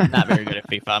 Not very good at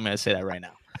FIFA. I'm going to say that right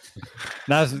now.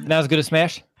 Not as good as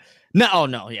Smash?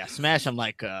 No. Yeah, Smash, I'm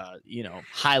like,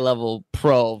 high level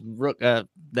pro.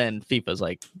 Then FIFA's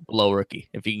like low rookie,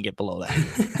 if you can get below that.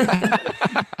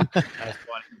 That's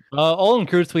funny. Olin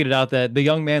Kreutz tweeted out that the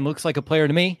young man looks like a player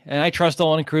to me, and I trust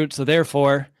Olin Kreutz, so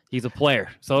therefore he's a player.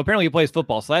 So apparently he plays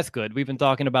football, so that's good. We've been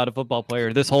talking about a football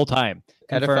player this whole time.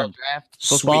 Confirmed. NFL draft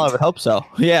football, I would hope so.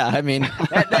 Yeah, I mean,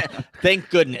 thank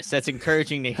goodness. That's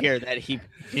encouraging to hear that he's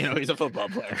a football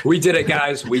player. We did it,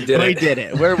 guys. We did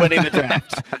it. We're winning the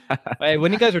draft. Hey,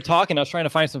 when you guys were talking, I was trying to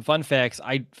find some fun facts.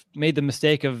 I made the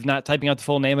mistake of not typing out the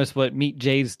full name of what Meet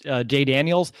Jay's Jay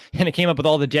Daniels, and it came up with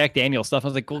all the Jack Daniels stuff. I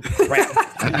was like, well, crap.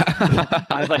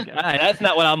 I was like, that's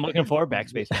not what I'm looking for.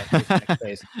 Backspace.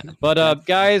 But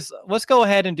guys, let's go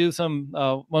ahead and do some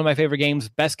one of my favorite games,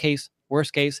 best case,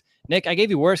 worst case. Nick, I gave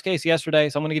you worst case yesterday,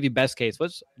 so I'm going to give you best case.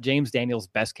 What's James Daniels'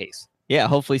 best case? Yeah,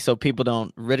 hopefully so people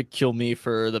don't ridicule me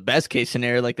for the best case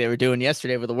scenario like they were doing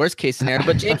yesterday with the worst case scenario.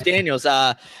 But James Daniels,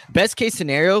 best case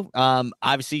scenario,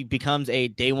 obviously becomes a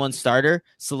day one starter,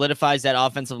 solidifies that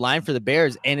offensive line for the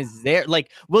Bears, and is there.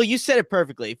 Like, Will, you said it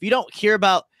perfectly. If you don't hear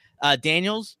about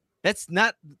Daniels, that's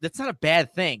not a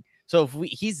bad thing. So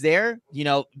if he's there,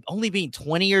 only being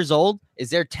 20 years old, is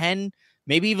there 10,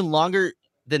 maybe even longer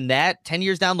than that, 10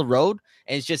 years down the road,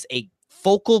 and it's just a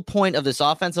focal point of this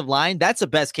offensive line, that's a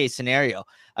best case scenario.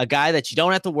 A guy that you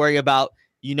don't have to worry about.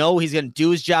 He's going to do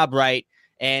his job right,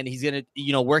 and he's going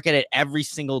to, work at it every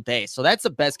single day. So that's the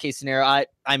best case scenario.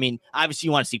 I mean, obviously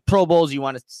you want to see Pro Bowls. You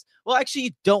want to, actually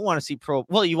you don't want to see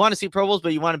you want to see Pro Bowls,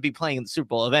 but you want to be playing in the Super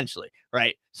Bowl eventually.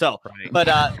 Right. So, right. But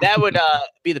that would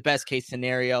be the best case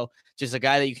scenario. Just a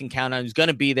guy that you can count on who's going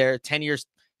to be there 10 years.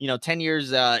 10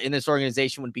 years in this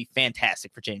organization would be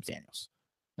fantastic for James Daniels.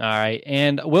 All right.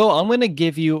 And Will, I'm going to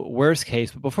give you worst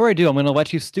case, but before I do, I'm going to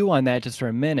let you stew on that just for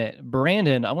a minute.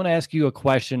 Brandon, I want to ask you a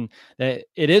question that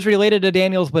it is related to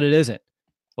Daniels, but it isn't.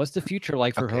 What's the future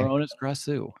like for Hroniss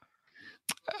Grasu?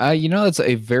 That's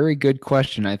a very good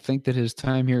question. I think that his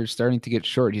time here is starting to get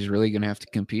short. He's really going to have to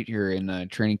compete here in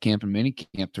training camp and mini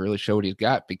camp to really show what he's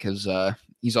got, because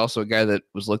he's also a guy that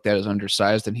was looked at as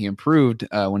undersized, and he improved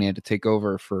when he had to take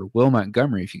over for Will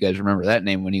Montgomery, if you guys remember that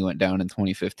name, when he went down in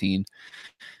 2015.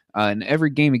 In every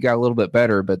game, he got a little bit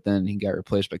better, but then he got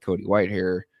replaced by Cody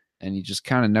Whitehair, and he just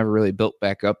kind of never really built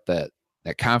back up that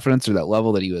confidence or that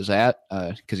level that he was at,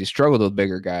 because he struggled with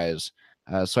bigger guys.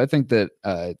 So I think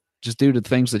that just due to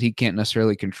things that he can't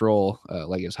necessarily control,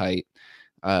 like his height,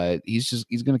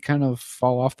 he's going to kind of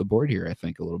fall off the board here, I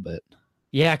think, a little bit.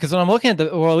 Yeah, because when I'm looking at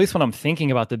at least when I'm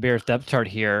thinking about the Bears depth chart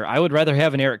here, I would rather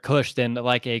have an Eric Kush than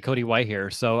like a Cody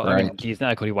Whitehair. So, right. I mean, he's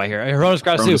not a Cody Whitehair. Hroniss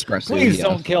Grasu. Please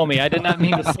don't kill me. I did not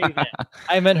mean to say that.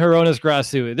 I meant Hroniss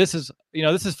Grasu. This is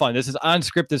fun. This is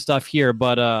unscripted stuff here,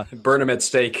 but burn him at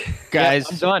stake. Guys,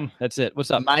 I'm done. That's it.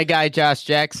 What's up? My guy, Josh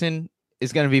Jackson,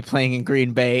 is going to be playing in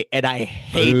Green Bay, and I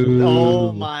hate it.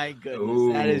 Oh, my goodness.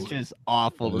 Ooh. That is just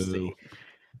awful to see.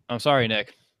 I'm sorry,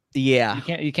 Nick. Yeah.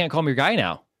 You can't call me your guy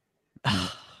now.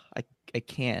 I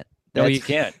can't. No, you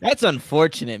can't. That's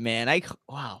unfortunate, man. I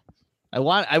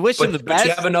wish him the best. But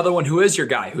you have another one who is your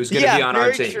guy, who's going to be on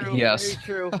our team. True, yes.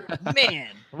 Very true. Man.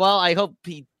 Well, I hope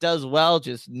he does well,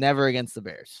 just never against the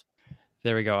Bears.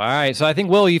 There we go. All right. So I think,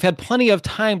 Will, you've had plenty of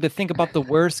time to think about the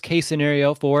worst case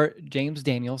scenario for James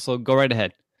Daniels. So go right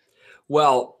ahead.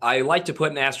 Well, I like to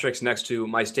put an asterisk next to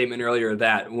my statement earlier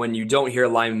that when you don't hear a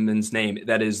lineman's name,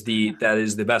 that is the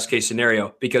best case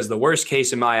scenario, because the worst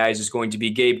case in my eyes is going to be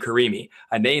Gabe Karimi,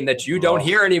 a name that you don't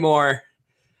hear anymore,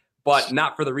 but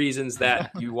not for the reasons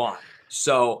that you want.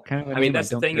 So, I mean, that's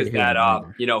the thing is that,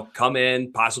 come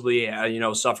in, possibly,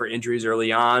 suffer injuries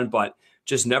early on, but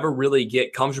just never really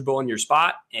get comfortable in your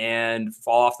spot and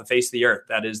fall off the face of the earth.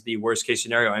 That is the worst case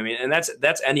scenario. I mean, and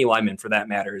that's any lineman for that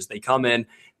matter, is they come in,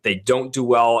 they don't do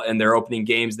well in their opening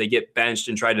games, they get benched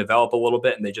and try to develop a little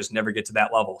bit, and they just never get to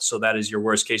that level. So that is your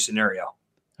worst case scenario.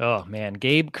 Oh, man.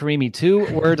 Gabe Karimi,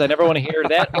 2 words I never want to hear.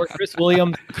 That or Chris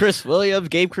Williams.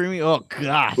 Gabe Karimi. Oh,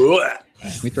 God.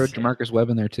 We throw Jamarcus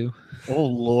Webb in there, too. Oh,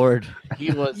 Lord.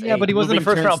 He was but he wasn't a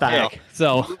first-round pick,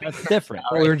 so that's different.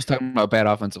 We were just talking about bad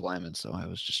offensive linemen, so I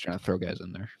was just trying to throw guys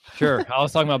in there. Sure. I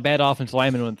was talking about bad offensive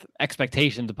linemen with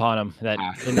expectations upon them that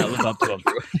did not live up to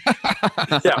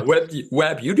them. Yeah,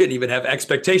 Webb, you didn't even have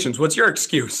expectations. What's your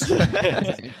excuse?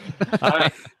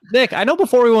 Nick, I know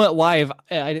before we went live,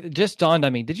 it just dawned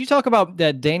on me. Did you talk about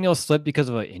that Daniel slipped because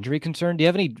of an injury concern? Do you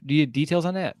have any details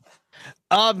on that?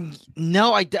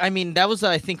 No, I mean, that was,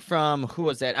 I think, from, who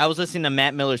was that? I was listening to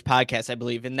Matt Miller's podcast, I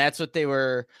believe, and that's what they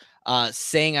were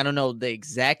saying. I don't know the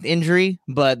exact injury,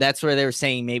 but that's where they were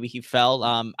saying maybe he fell.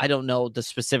 I don't know the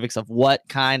specifics of what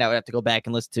kind. I would have to go back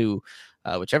and listen to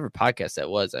whichever podcast that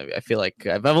was. I feel like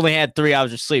I've only had 3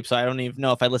 hours of sleep, so I don't even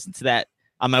know if I listened to that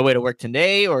on my way to work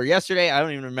today or yesterday. I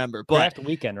don't even remember. But draft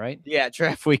weekend, right? Yeah,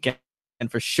 draft weekend.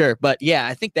 And for sure. But yeah,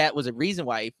 I think that was a reason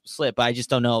why he slipped. I just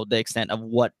don't know the extent of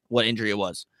what injury it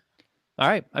was. All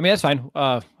right. I mean, that's fine.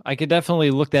 I could definitely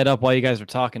look that up while you guys are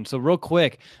talking. So real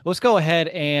quick, let's go ahead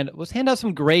and let's hand out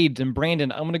some grades. And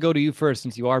Brandon, I'm going to go to you first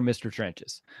since you are Mr.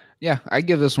 Trenches. Yeah, I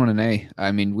give this one an A.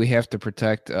 I mean, we have to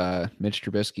protect Mitch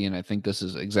Trubisky, and I think this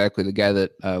is exactly the guy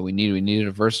that we need. We needed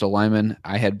a versatile lineman.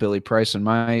 I had Billy Price in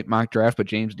my mock draft, but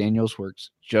James Daniels works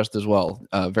just as well.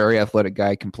 Very athletic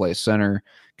guy, can play center,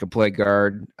 can play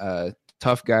guard.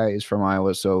 Tough guy, is from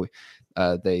Iowa, so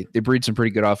they breed some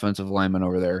pretty good offensive linemen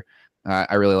over there.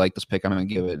 I really like this pick. I'm going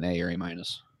to give it an A or A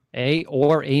minus. A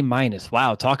or A minus.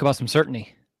 Wow. Talk about some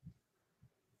certainty.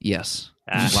 Yes.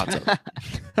 Lots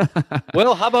of.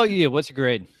 Will, how about you? What's your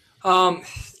grade? I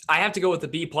have to go with the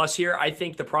B plus here. I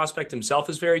think the prospect himself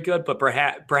is very good, but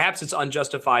perhaps it's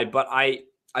unjustified. But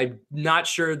I'm not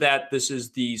sure that this is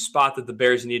the spot that the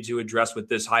Bears need to address with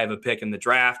this high of a pick in the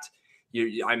draft.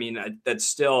 That's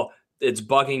still, it's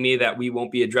bugging me that we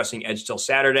won't be addressing edge till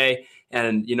Saturday.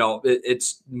 And,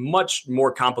 it's much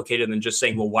more complicated than just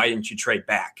saying, well, why didn't you trade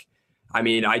back? I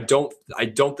mean, I don't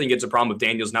think it's a problem of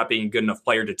Daniels not being a good enough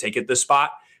player to take it this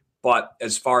spot. But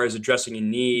as far as addressing a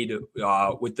need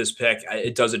with this pick,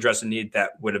 it does address a need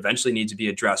that would eventually need to be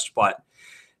addressed. But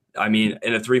I mean,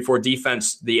 in a 3-4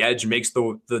 defense, the edge makes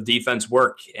the defense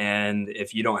work. And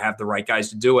if you don't have the right guys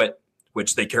to do it,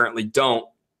 which they currently don't,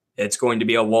 it's going to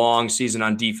be a long season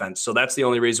on defense. So that's the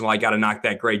only reason why I got to knock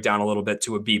that grade down a little bit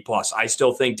to a B+. I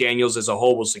still think Daniels as a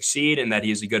whole will succeed and that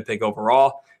he's a good pick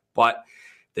overall, but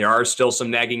there are still some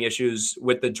nagging issues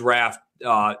with the draft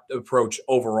approach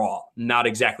overall. Not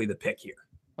exactly the pick here.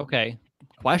 Okay.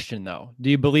 Question, though. Do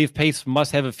you believe Pace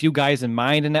must have a few guys in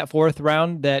mind in that 4th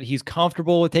round that he's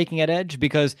comfortable with taking at edge?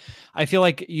 Because I feel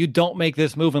like you don't make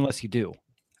this move unless you do.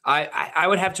 I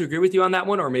would have to agree with you on that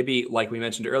one, or maybe like we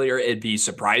mentioned earlier, it'd be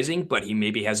surprising, but he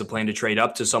maybe has a plan to trade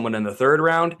up to someone in the 3rd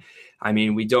round. I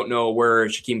mean, we don't know where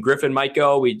Shaquem Griffin might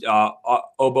go.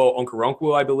 Obo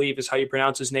Okoronkwo, I believe is how you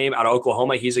pronounce his name, out of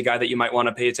Oklahoma. He's a guy that you might want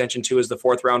to pay attention to as the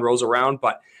 4th round rolls around.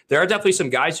 But there are definitely some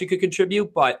guys who could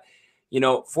contribute. But,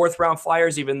 4th round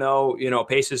flyers, even though,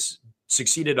 Pace has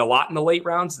succeeded a lot in the late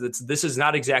rounds, this is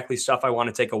not exactly stuff I want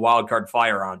to take a wild card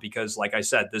flyer on because, like I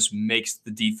said, this makes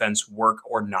the defense work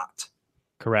or not.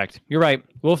 Correct. You're right.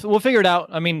 We'll figure it out.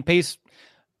 I mean, Pace,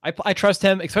 I trust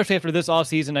him, especially after this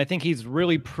offseason. I think he's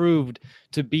really proved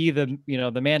to be the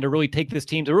man to really take this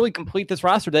team, to really complete this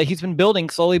roster that he's been building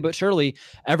slowly but surely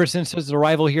ever since his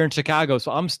arrival here in Chicago.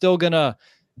 So I'm still going to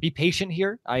be patient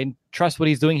here. I trust what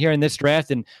he's doing here in this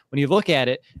draft. And when you look at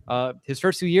it, his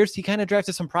first 2 years, he kind of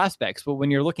drafted some prospects. But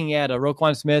when you're looking at a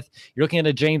Roquan Smith, you're looking at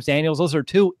a James Daniels, those are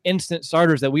 2 instant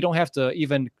starters that we don't have to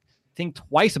even think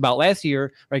twice about. Last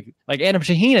year, like Adam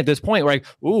Shaheen at this point, we're like,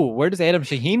 ooh, where does Adam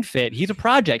Shaheen fit? He's a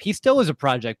project. He still is a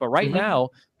project. But right now,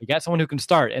 we got someone who can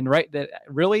start. And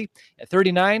really, at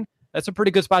 39, that's a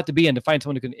pretty good spot to be in, to find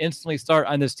someone who can instantly start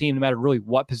on this team no matter really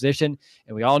what position.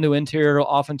 And we all knew interior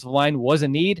offensive line was a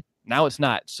need. Now it's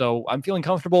not. So I'm feeling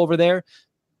comfortable over there.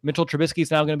 Mitchell Trubisky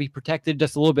is now going to be protected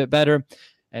just a little bit better.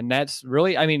 And that's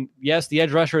really, I mean, yes, the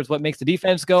edge rusher is what makes the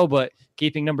defense go, but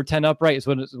keeping number 10 upright is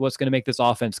what's going to make this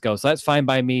offense go. So that's fine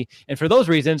by me. And for those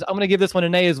reasons, I'm going to give this one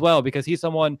an A as well, because he's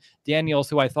someone, Daniels,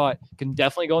 who I thought can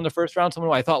definitely go in the first round, someone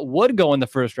who I thought would go in the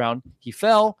first round. He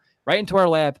fell right into our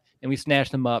lap, and we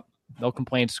snatched him up. No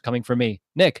complaints coming from me.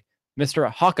 Nick, Mr.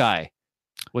 Hawkeye.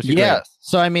 What's your grade?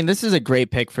 So, I mean, this is a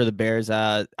great pick for the Bears.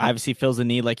 Obviously fills the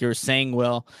need, like you were saying,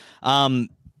 Will. I'll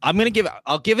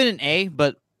give it an A,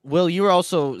 but Will, you were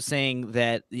also saying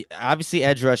that obviously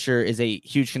edge rusher is a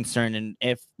huge concern. And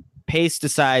if Pace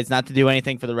decides not to do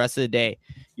anything for the rest of the day,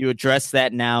 you address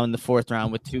that now in the 4th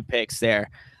round with 2 picks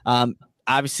there.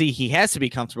 Obviously, he has to be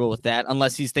comfortable with that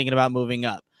unless he's thinking about moving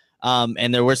up.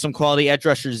 And there were some quality edge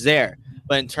rushers there.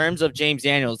 But in terms of James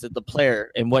Daniels, the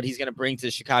player, and what he's going to bring to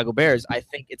the Chicago Bears, I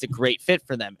think it's a great fit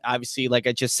for them. Obviously, like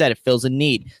I just said, it fills a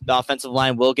need. The offensive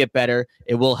line will get better.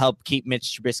 It will help keep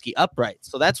Mitch Trubisky upright.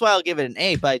 So that's why I'll give it an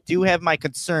A. But I do have my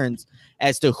concerns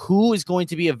as to who is going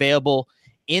to be available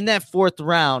in that 4th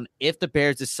round if the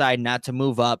Bears decide not to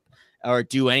move up or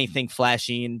do anything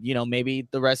flashy, and maybe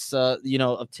the rest of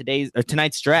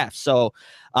tonight's draft. So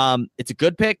it's a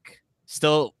good pick.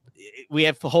 Still, we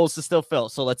have holes to still fill.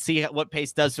 So let's see what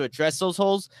Pace does to address those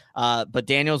holes. But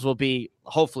Daniels will be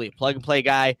hopefully a plug and play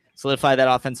guy, solidify that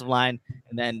offensive line.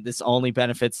 And then this only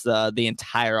benefits the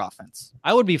entire offense.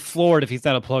 I would be floored if he's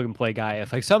not a plug and play guy.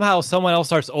 If somehow someone else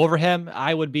starts over him,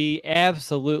 I would be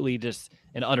absolutely just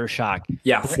in utter shock.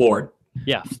 Yeah. Floored.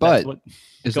 Yeah. But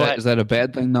is that a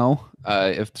bad thing though?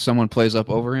 If someone plays up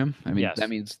over him, I mean, yes. That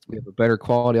means we have a better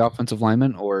quality offensive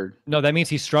lineman, or no, that means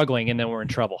he's struggling and then we're in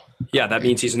trouble. Yeah. That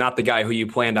means he's not the guy who you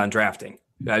planned on drafting.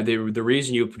 The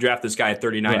reason you draft this guy at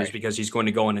 39 is because he's going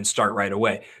to go in and start right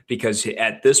away, because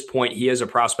at this point, he is a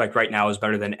prospect right now is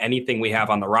better than anything we have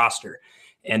on the roster.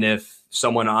 And if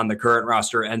someone on the current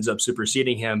roster ends up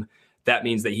superseding him, that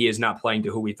means that he is not playing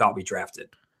to who we thought we drafted.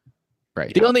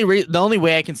 Right. The only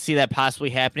way I can see that possibly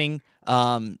happening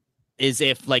is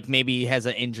if like maybe he has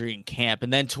an injury in camp,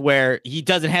 and then to where he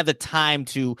doesn't have the time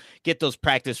to get those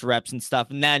practice reps and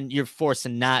stuff. And then you're forced to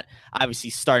not obviously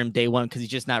start him day one because he's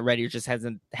just not ready or just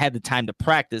hasn't had the time to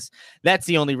practice. That's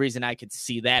the only reason I could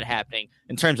see that happening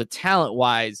in terms of talent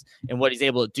wise and what he's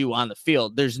able to do on the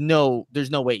field. There's no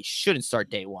way he shouldn't start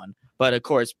day one. But of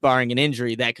course, barring an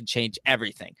injury, that could change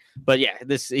everything. But yeah,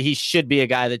 he should be a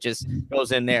guy that just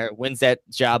goes in there, wins that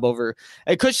job over.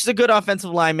 Kush is a good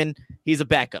offensive lineman. He's a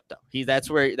backup though. That's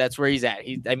where he's at.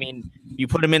 You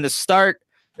put him in the start.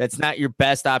 That's not your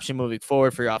best option moving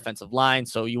forward for your offensive line.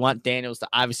 So you want Daniels to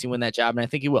obviously win that job, and I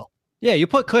think he will. Yeah, you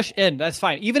put Kush in. That's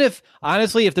fine. Even if,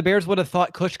 honestly, if the Bears would have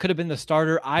thought Kush could have been the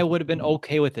starter, I would have been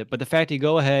okay with it. But the fact you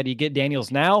go ahead, you get Daniels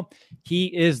now, he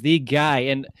is the guy.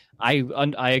 And I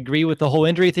agree with the whole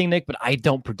injury thing, Nick, but I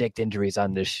don't predict injuries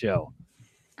on this show.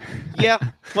 Yeah,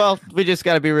 well, we just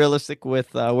got to be realistic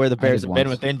with where the Bears have been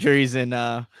with injuries and,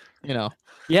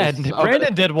 Yeah,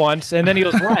 Brandon did once, and then he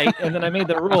was right, and then I made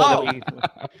the rule.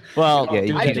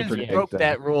 I just broke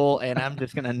that rule, and I'm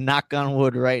just gonna knock on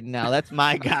wood right now. That's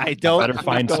my guy. Better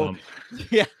find some.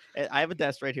 Yeah, I have a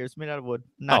desk right here. It's made out of wood.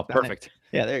 Perfect.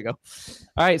 Yeah, there you go.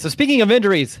 All right. So speaking of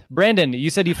injuries, Brandon, you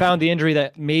said you found the injury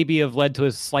that maybe have led to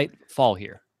a slight fall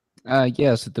here.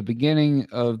 Yes, at the beginning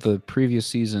of the previous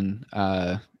season,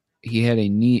 he had a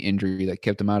knee injury that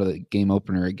kept him out of the game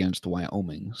opener against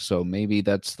Wyoming. So maybe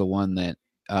that's the one that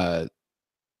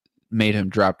made him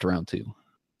drop to round 2.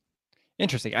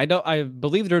 Interesting. I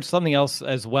believe there's something else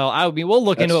as well. We'll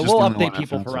look into it. We'll update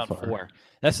people for round 4.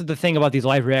 That's the thing about these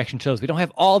live reaction shows. We don't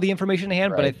have all the information in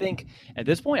hand, but I think at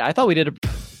this point, I thought we did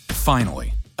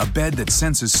Finally, a bed that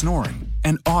senses snoring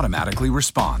and automatically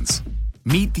responds.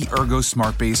 Meet the Ergo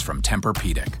Smart Base from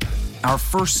Tempur-Pedic, our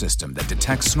first system that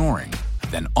detects snoring,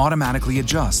 then automatically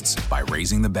adjusts by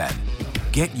raising the bed.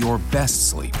 Get your best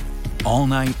sleep all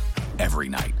night, every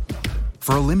night.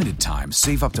 For a limited time,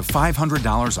 save up to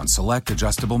 $500 on select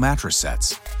adjustable mattress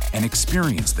sets and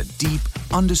experience the deep,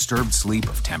 undisturbed sleep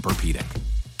of Tempur-Pedic.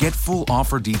 Get full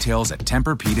offer details at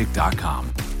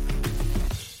TempurPedic.com.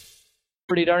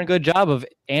 pretty darn good job of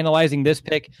analyzing this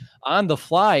pick on the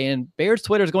fly, and Bears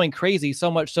Twitter is going crazy, so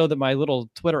much so that my little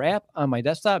Twitter app on my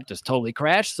desktop just totally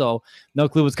crashed. So no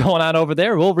clue what's going on over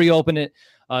there. We'll reopen it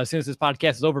as soon as this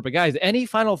podcast is over. But guys, any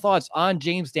final thoughts on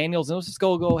James Daniels? And let's just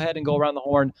go ahead and go around the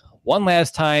horn one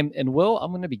last time. And Will,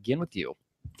 I'm going to begin with you.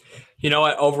 You know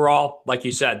what? Overall, like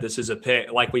you said, this is a pick,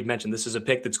 like we've mentioned, this is a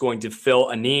pick that's going to fill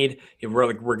a need.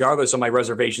 Regardless of my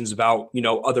reservations about,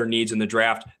 other needs in the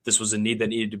draft, this was a need that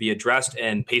needed to be addressed,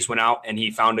 and Pace went out and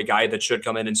he found a guy that should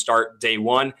come in and start day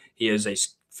one. He is a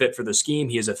fit for the scheme.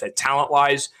 He is a fit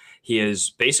talent-wise. He is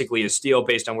basically a steal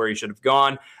based on where he should have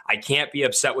gone. I can't be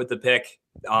upset with the pick.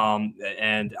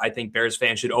 And I think Bears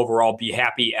fans should overall be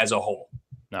happy as a whole.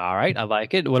 All right. I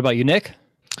like it. What about you, Nick?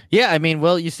 Yeah, I mean,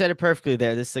 Will, you said it perfectly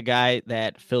there. This is a guy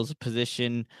that fills a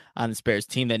position on the Bears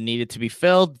team that needed to be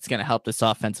filled. It's going to help this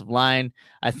offensive line.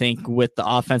 I think with the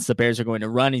offense the Bears are going to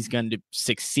run, he's going to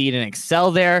succeed and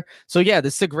excel there. So, yeah,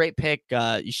 this is a great pick.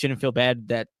 You shouldn't feel bad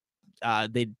that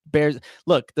the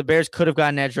Bears could have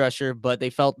gotten edge rusher, but they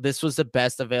felt this was the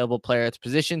best available player at the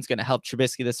position. It's going to help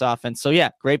Trubisky this offense. So, yeah,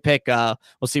 great pick.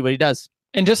 We'll see what he does.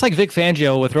 And just like Vic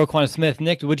Fangio with Roquan Smith,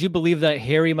 Nick, would you believe that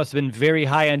Harry must have been very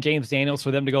high on James Daniels for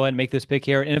them to go ahead and make this pick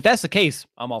here? And if that's the case,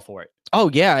 I'm all for it. Oh,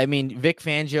 yeah. I mean, Vic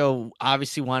Fangio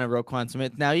obviously wanted Roquan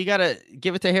Smith. Now you got to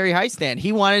give it to Harry Highstand.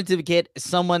 He wanted to get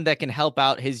someone that can help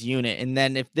out his unit. And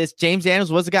then if this James Daniels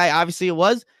was the guy, obviously it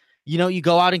was, you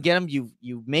go out and get him.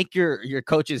 You make your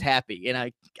coaches happy.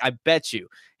 And I bet you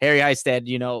Harry Highstand,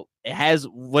 has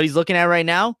what he's looking at right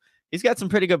now. He's got some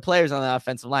pretty good players on the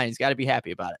offensive line. He's got to be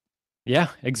happy about it. Yeah,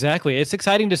 exactly. It's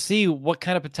exciting to see what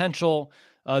kind of potential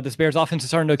this Bears offense is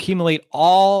starting to accumulate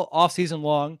all offseason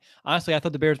long. Honestly, I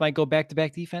thought the Bears might go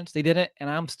back-to-back defense. They didn't, and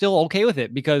I'm still okay with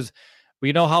it because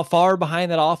we know how far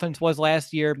behind that offense was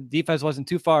last year. Defense wasn't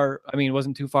too far. I mean, it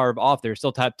wasn't too far off. They're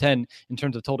still top 10 in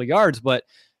terms of total yards, but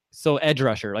so edge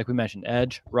rusher, like we mentioned,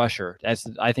 edge rusher. That's,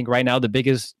 I think, right now the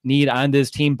biggest need on this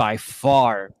team by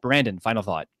far. Brandon, final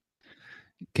thought.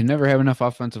 Can never have enough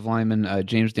offensive linemen.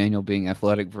 James Daniel being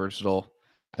athletic, versatile.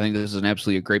 I think this is an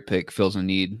absolutely a great pick, fills a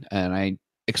need, and I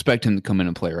expect him to come in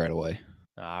and play right away.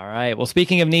 All right. Well,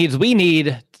 speaking of needs, we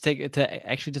need to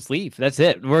actually just leave. That's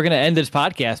it. We're going to end this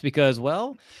podcast because,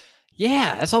 well,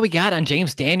 yeah, that's all we got on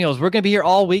James Daniels. We're going to be here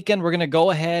all weekend. We're going to go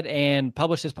ahead and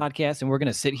publish this podcast, and we're going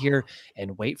to sit here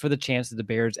and wait for the chance that the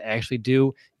Bears actually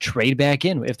do trade back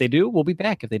in. If they do, we'll be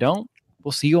back. If they don't,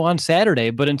 we'll see you on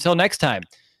Saturday. But until next time,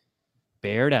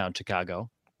 bear down,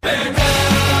 Chicago. Bear down,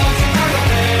 Chicago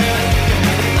Bears.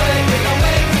 Play with the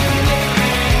way to win.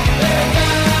 Bear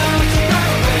down,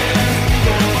 Chicago Bears.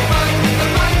 We'll fight with the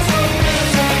fight so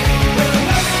fierce. We'll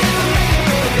never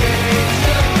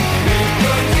relegation. With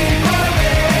your team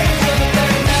formation.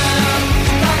 Bear down,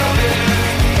 Chicago Bears.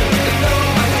 With the flow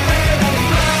like a bear on the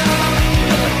ground. With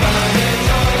the pride and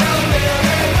joy of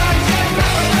Bears.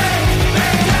 Chicago Bears.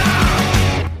 Bear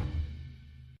down.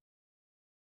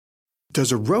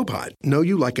 Does a robot know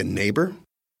you like a neighbor?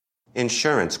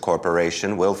 Insurance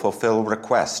Corporation will fulfill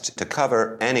requests to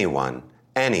cover anyone,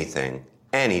 anything,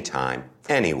 anytime,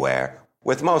 anywhere,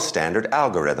 with most standard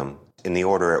algorithm in the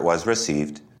order it was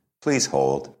received. Please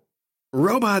hold.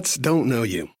 Robots don't know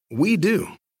you. We do.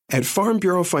 At Farm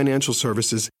Bureau Financial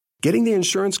Services, getting the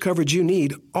insurance coverage you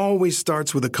need always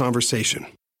starts with a conversation.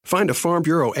 Find a Farm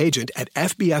Bureau agent at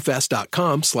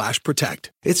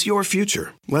fbfs.com/protect. It's your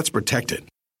future. Let's protect it.